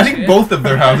 Actually, I think both of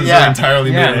their houses are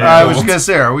entirely made of gold. I was going to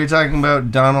say, are we talking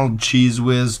about Donald Cheese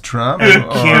Whiz Trump?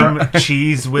 Kim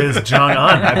Cheese Whiz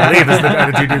Jong-un, I believe, is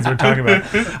the two dudes we're talking about.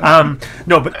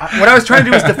 No, but what I was trying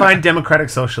to do is define democratic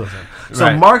socialism.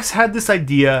 So Marx had this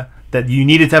idea that you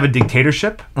needed to have a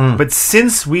dictatorship, but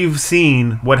since we've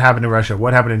seen what happened in Russia,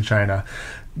 what happened in China,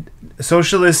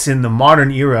 socialists in the modern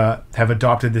era have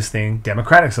adopted this thing,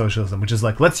 democratic socialism, which is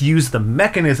like, let's use the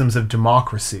mechanisms of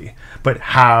democracy, but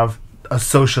have a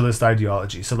socialist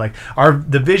ideology. So like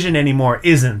the vision anymore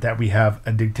isn't that we have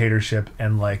a dictatorship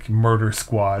and like murder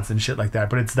squads and shit like that,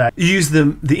 but it's that you use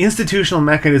the institutional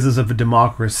mechanisms of a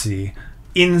democracy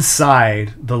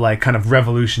inside the like kind of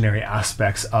revolutionary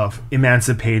aspects of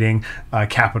emancipating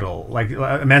capital, like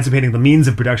emancipating the means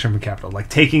of production from capital, like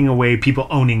taking away people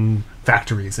owning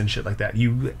factories and shit like that.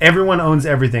 Everyone owns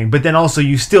everything, but then also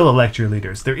you still elect your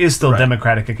leaders. There is still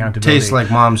democratic accountability. Tastes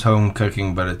like mom's home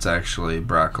cooking, but it's actually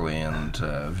broccoli and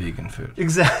vegan food.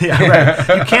 Exactly. Yeah,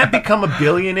 right. You can't become a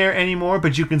billionaire anymore,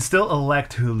 but you can still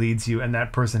elect who leads you, and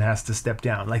that person has to step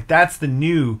down. Like that's the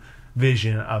new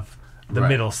vision of the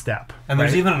middle step. And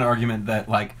there's even an argument that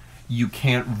like you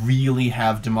can't really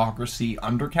have democracy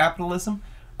under capitalism,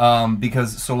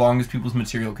 because so long as people's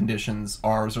material conditions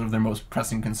are sort of their most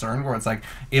pressing concern, where it's like,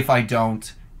 if I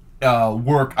don't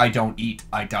work, I don't eat,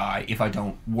 I die. If I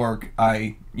don't work,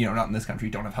 I, not in this country,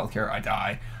 don't have healthcare, I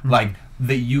die. Mm-hmm. Like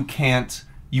that you can't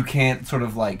sort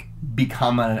of like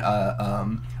become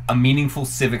a meaningful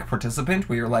civic participant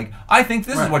where you're like, I think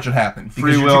this is what should happen.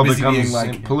 Free will becomes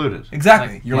like polluted.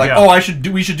 Exactly. You're like,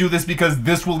 we should do this because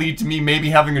this will lead to me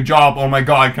maybe having a job. Oh my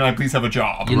God, can I please have a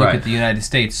job? You look at the United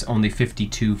States, only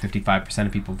 55%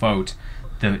 of people vote.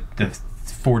 The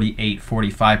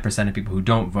 45% of people who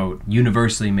don't vote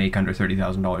universally make under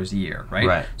 $30,000 a year,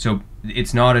 right? So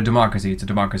it's not a democracy. It's a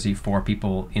democracy for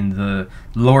people in the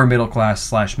lower middle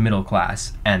class / middle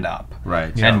class and up.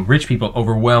 Right. Yeah. And rich people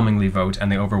overwhelmingly vote,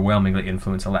 and they overwhelmingly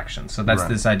influence elections. So that's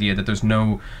this idea that there's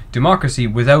no democracy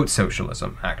without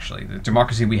socialism, actually. The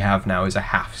democracy we have now is a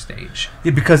half stage.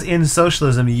 Yeah, because in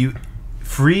socialism, you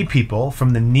free people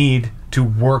from the need to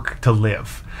work to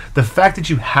live. The fact that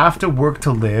you have to work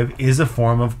to live is a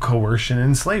form of coercion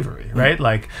and slavery, right?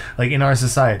 Like in our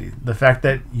society, the fact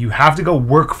that you have to go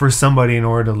work for somebody in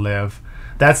order to live,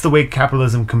 that's the way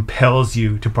capitalism compels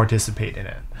you to participate in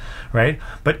it, right?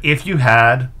 But if you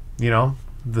had,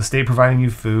 the state providing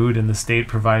you food and the state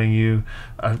providing you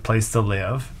a place to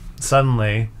live,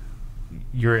 suddenly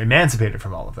you're emancipated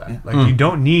from all of that. Like you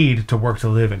don't need to work to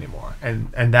live anymore.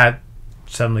 And that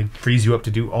suddenly frees you up to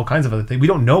do all kinds of other things. We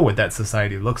don't know what that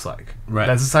society looks like. Right.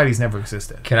 That society's never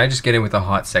existed. Can I just get in with a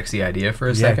hot, sexy idea for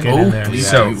a second? Get in there.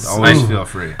 Please. So, always feel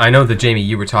free. I know that, Jamie,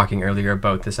 you were talking earlier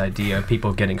about this idea of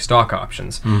people getting stock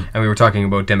options, and we were talking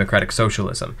about democratic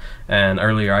socialism. And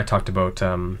earlier I talked about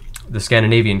the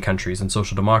Scandinavian countries and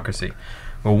social democracy.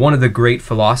 Well, one of the great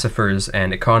philosophers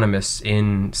and economists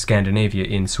in Scandinavia,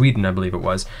 in Sweden, I believe it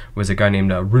was a guy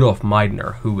named Rudolf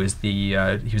Meidner, who was he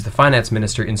was the finance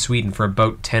minister in Sweden for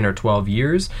about 10 or 12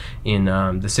 years in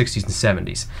the 60s and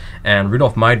 70s. And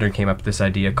Rudolf Meidner came up with this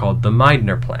idea called the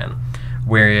Meidner Plan,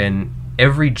 wherein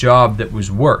every job that was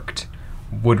worked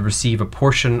would receive a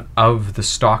portion of the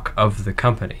stock of the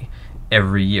company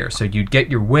every year. So you'd get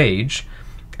your wage,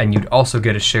 and you'd also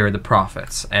get a share of the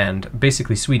profits. And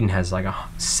basically Sweden has like a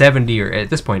 70 or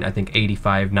at this point I think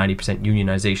 85-90%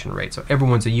 unionization rate. So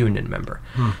everyone's a union member.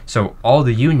 So all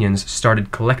the unions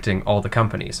started collecting all the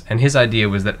companies. And his idea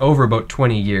was that over about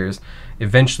 20 years,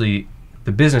 eventually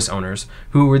the business owners,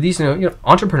 who were these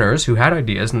entrepreneurs who had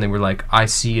ideas, and they were like, I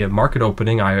see a market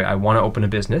opening, I want to open a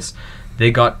business.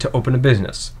 They got to open a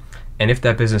business. And if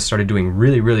that business started doing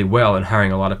really, really well and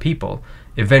hiring a lot of people,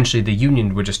 eventually the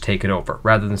union would just take it over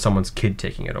rather than someone's kid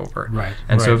taking it over. Right.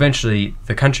 And so eventually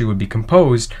the country would be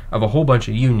composed of a whole bunch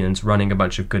of unions running a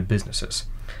bunch of good businesses.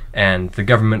 And the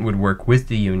government would work with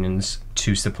the unions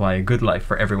to supply a good life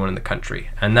for everyone in the country.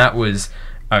 And that was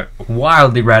a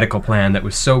wildly radical plan that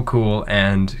was so cool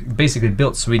and basically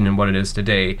built Sweden in what it is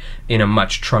today in a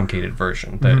much truncated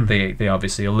version. They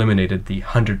obviously eliminated the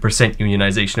 100%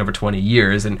 unionization over 20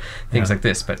 years and things like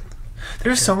this, but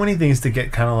there's so many things to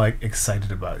get kind of like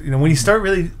excited about. When you start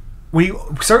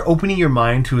opening your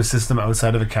mind to a system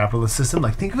outside of a capitalist system,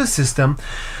 like think of a system,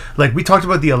 like we talked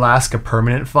about the Alaska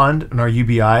Permanent Fund in our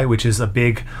UBI, which is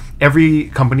every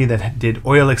company that did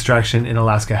oil extraction in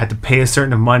Alaska had to pay a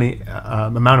certain amount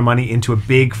of money into a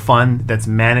big fund that's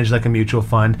managed like a mutual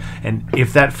fund. And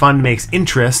if that fund makes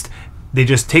interest, they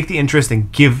just take the interest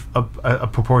and give a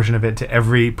proportion of it to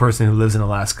every person who lives in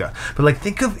Alaska. But like,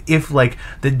 think of if like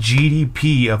the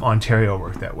GDP of Ontario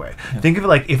worked that way. Yeah. Think of it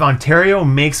like if Ontario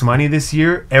makes money this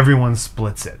year, everyone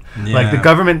splits it. Yeah. Like the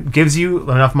government gives you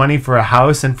enough money for a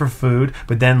house and for food,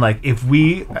 but then like if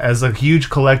we as a huge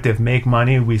collective make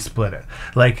money, we split it.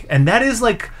 Like, and that is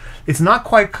like,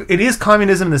 it is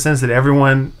communism in the sense that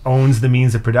everyone owns the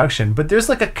means of production, but there's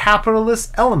like a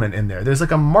capitalist element in there. There's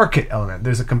like a market element.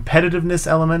 There's a competitiveness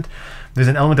element. There's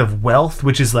an element of wealth,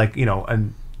 which is like,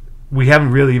 and we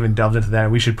haven't really even delved into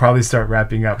that. We should probably start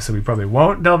wrapping up, so we probably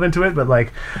won't delve into it, but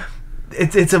like,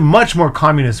 it's a much more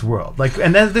communist world. Like,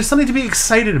 and there's something to be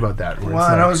excited about that. Well,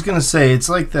 and I was gonna say it's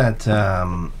like that.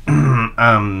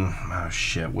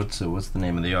 shit. What's the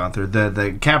name of the author?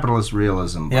 The capitalist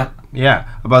realism book. Yeah. Yeah,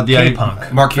 about the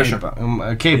K-punk. Mark Fisher.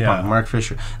 K-punk, Yeah. Mark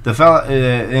Fisher. The fella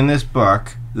in this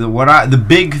book, the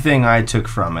big thing I took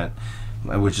from it,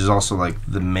 which is also like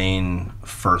the main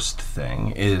first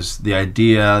thing, is the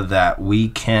idea that we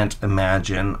can't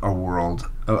imagine a world,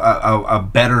 a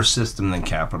better system than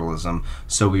capitalism,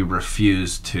 so we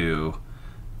refuse to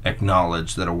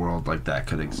acknowledge that a world like that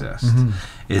could exist.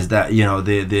 Is that, you know,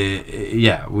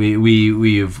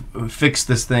 we've fixed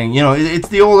this thing, you know, it's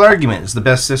the old argument, it's the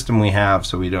best system we have,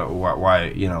 so we don't, why,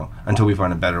 you know, until we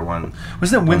find a better one.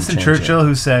 Wasn't it Winston change Churchill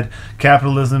who said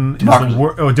capitalism Democracy. is the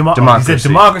worst? Democracy. He said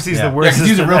democracy is Yeah. the worst Yeah, 'cause he's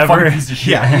a system real ever. fucking piece of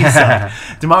shit. Yeah, he said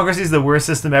democracy is the worst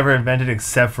system ever invented,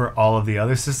 except for all of the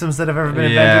other systems that have ever been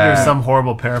invented, Yeah. or some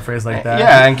horrible paraphrase like that.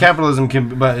 Yeah, and capitalism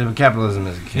capitalism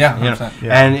is a kid, Yeah, you know? 100%.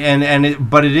 Yeah.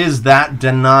 But it is that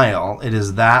denial, it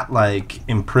is that like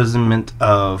imprisonment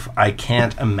of I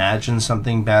can't imagine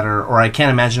something better, or I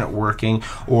can't imagine it working,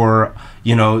 or,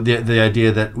 you know, the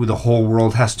idea that the whole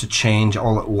world has to change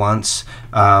all at once,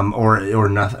 or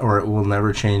nothing, or it will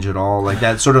never change at all. Like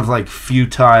that sort of like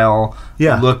futile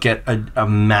look at a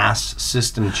mass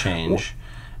system change,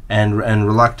 and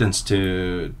reluctance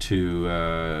to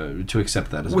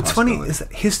accept that as What's a funny possibility. is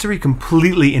that history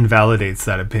completely invalidates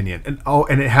that opinion,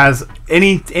 and it has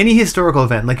any historical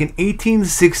event. Like in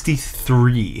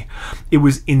 1863, it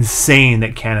was insane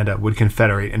that Canada would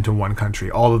confederate into one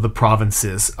country, all of the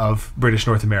provinces of British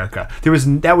North America.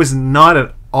 That was not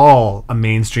at all a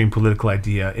mainstream political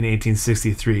idea in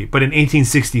 1863, but in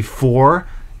 1864,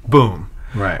 boom.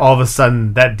 Right. All of a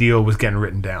sudden, that deal was getting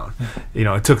written down. You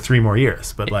know, it took 3 more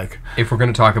years, but like, If we're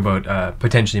going to talk about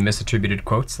potentially misattributed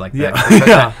quotes like Yeah.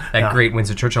 that great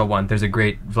Winston Churchill one, there's a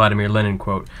great Vladimir Lenin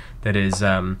quote that is,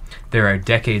 there are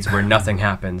decades where nothing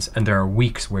happens, and there are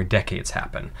weeks where decades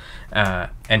happen.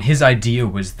 And his idea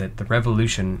was that the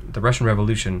Russian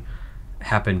Revolution,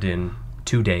 happened in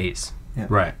 2 days.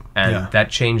 Right. And that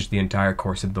changed the entire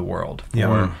course of the world for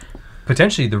Yeah.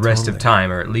 potentially the rest of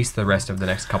time, or at least the rest of the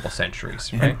next couple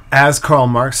centuries, right? as Karl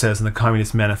Marx says in the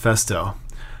Communist Manifesto,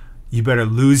 you better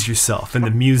lose yourself in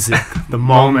the music the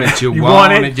moment you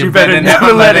want it. You better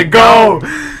never let it go.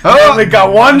 You only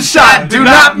got one shot. Do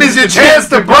not miss your chance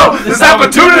to blow. This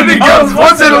opportunity comes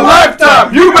once in a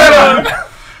lifetime. You better.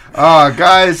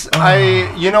 Guys,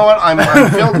 you know what? I'm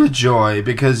filled with joy,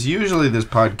 because usually this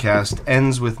podcast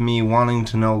ends with me wanting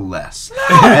to know less.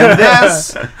 And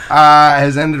this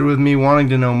has ended with me wanting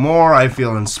to know more. I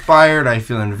feel inspired. I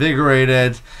feel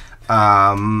invigorated.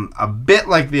 A bit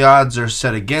like the odds are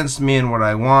set against me and what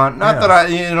I want. Not that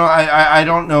I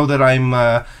don't know that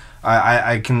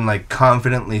I can like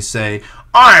confidently say,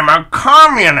 I'm a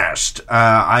communist.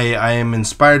 I am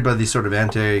inspired by these sort of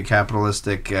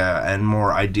anti-capitalistic and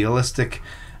more idealistic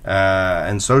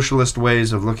and socialist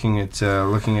ways of looking at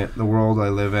the world I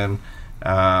live in.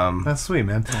 That's sweet,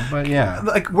 man. But yeah,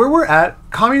 Like where we're at,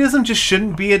 communism just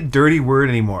shouldn't be a dirty word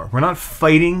anymore. We're not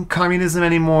fighting communism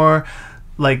anymore.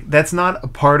 Like that's not a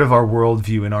part of our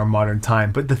worldview in our modern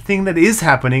time. But the thing that is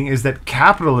happening is that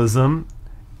capitalism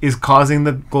is causing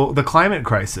the climate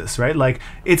crisis, right? Like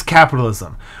it's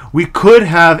capitalism. We could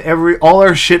have all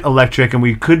our shit electric, and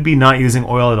we could be not using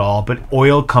oil at all, but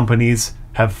oil companies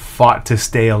have fought to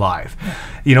stay alive.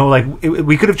 You know, like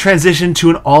we could have transitioned to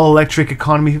an all-electric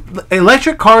economy.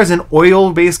 Electric cars and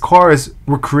oil-based cars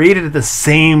were created at the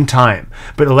same time,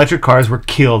 but electric cars were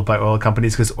killed by oil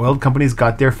companies because oil companies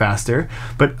got there faster.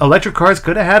 But electric cars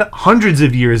could have had hundreds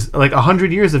of years, like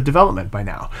 100 years of development by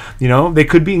now. You know, they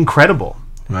could be incredible.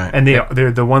 right. And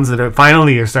they're the ones that are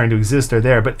finally are starting to exist are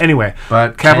there. But anyway,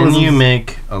 But capitalism. can you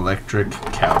make electric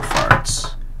cow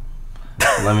farts?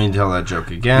 Let me tell that joke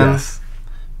again. Yes,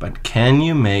 But can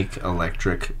you make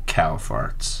electric cow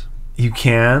farts? you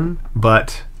can,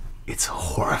 but it's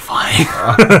horrifying.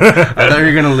 I thought you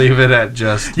were going to leave it at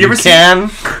just, You you ever see- can,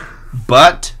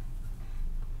 but...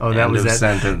 Oh, that End was of that.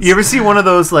 sentence. You ever see one of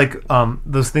those like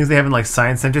those things they have in like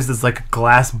science centers? That's like a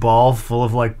glass ball full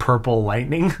of like purple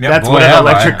lightning. Yeah, That's boy, what an have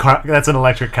electric. I. That's an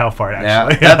electric cow fart.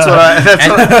 Actually, Yeah, that's what I... That's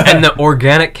what And the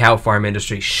organic cow farm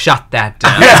industry shut that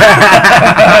down.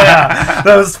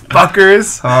 Those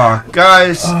fuckers. Oh,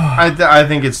 guys, I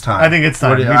think it's time. I think it's time.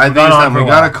 What do you- We've I think gone it's on time. for a We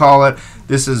gotta while. call it.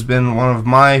 This has been one of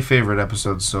my favorite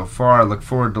episodes so far. I look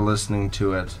forward to listening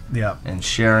to it Yeah. and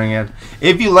sharing it.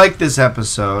 If you like this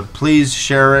episode, please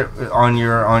share it on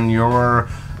your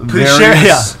Please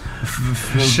various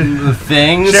share-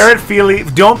 things. Share it freely.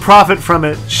 Don't profit from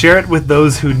it. Share it with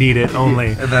those who need it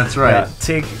only. That's right. Yeah,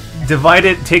 divide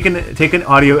it. Take an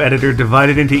audio editor, divide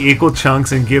it into equal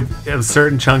chunks, and give a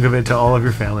certain chunk of it to all of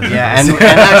your family members. Yeah, and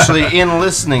actually, in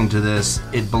listening to this,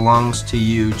 it belongs to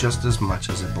you just as much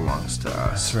as it belongs to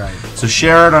us. That's right. So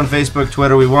share it on Facebook,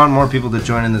 Twitter. We want more people to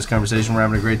join in this conversation. We're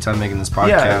having a great time making this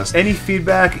podcast. Yeah, any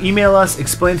feedback, email us,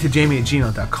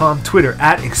 explainittojamie@gmail.com, Twitter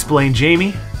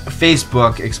 @explainjamie,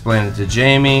 Facebook, Explain It to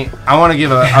Jamie. I want to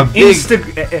give a big...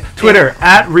 Twitter,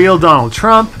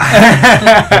 @RealDonaldTrump.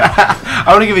 I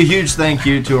want to give a huge thank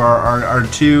you to our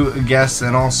two guests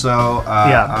and also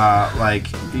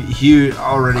huge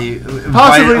already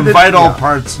Possibly vital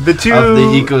parts the two, of the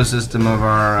ecosystem of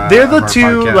our they're the of our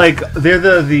two podcast.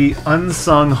 they're the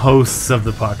unsung hosts of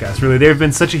the podcast. Really, they've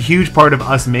been such a huge part of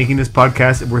us making this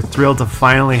podcast. We're thrilled to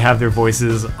finally have their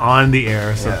voices on the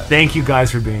air. So thank you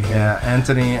guys for being here. Yeah,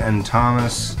 Anthony and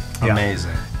Thomas,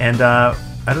 amazing. And I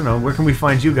don't know, where can we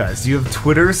find you guys? Do you have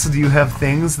Twitters? Do you have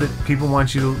things that people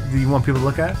want you to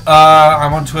look at?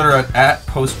 I'm on Twitter at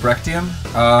postbrechtium.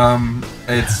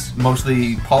 It's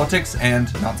mostly politics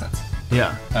and nonsense.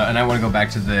 Yeah. And I want to go back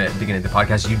to the beginning of the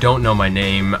podcast. You don't know my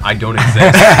name. I don't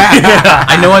exist.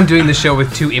 I know I'm doing the show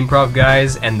with two improv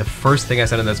guys, and the first thing I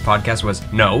said on this podcast was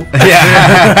no.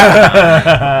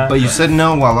 Yeah. But you said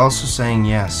no while also saying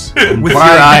yes. And With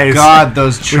by your eyes. God,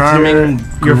 those charming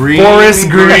your green, forest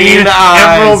green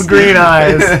eyes. emerald green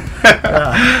eyes.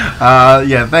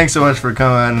 Thanks so much for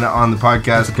coming on the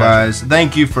podcast, guys.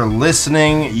 Thank you for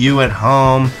listening, you at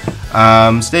home.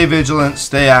 Stay vigilant,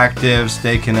 stay active,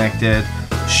 stay connected,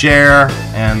 share,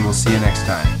 and we'll see you next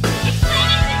time.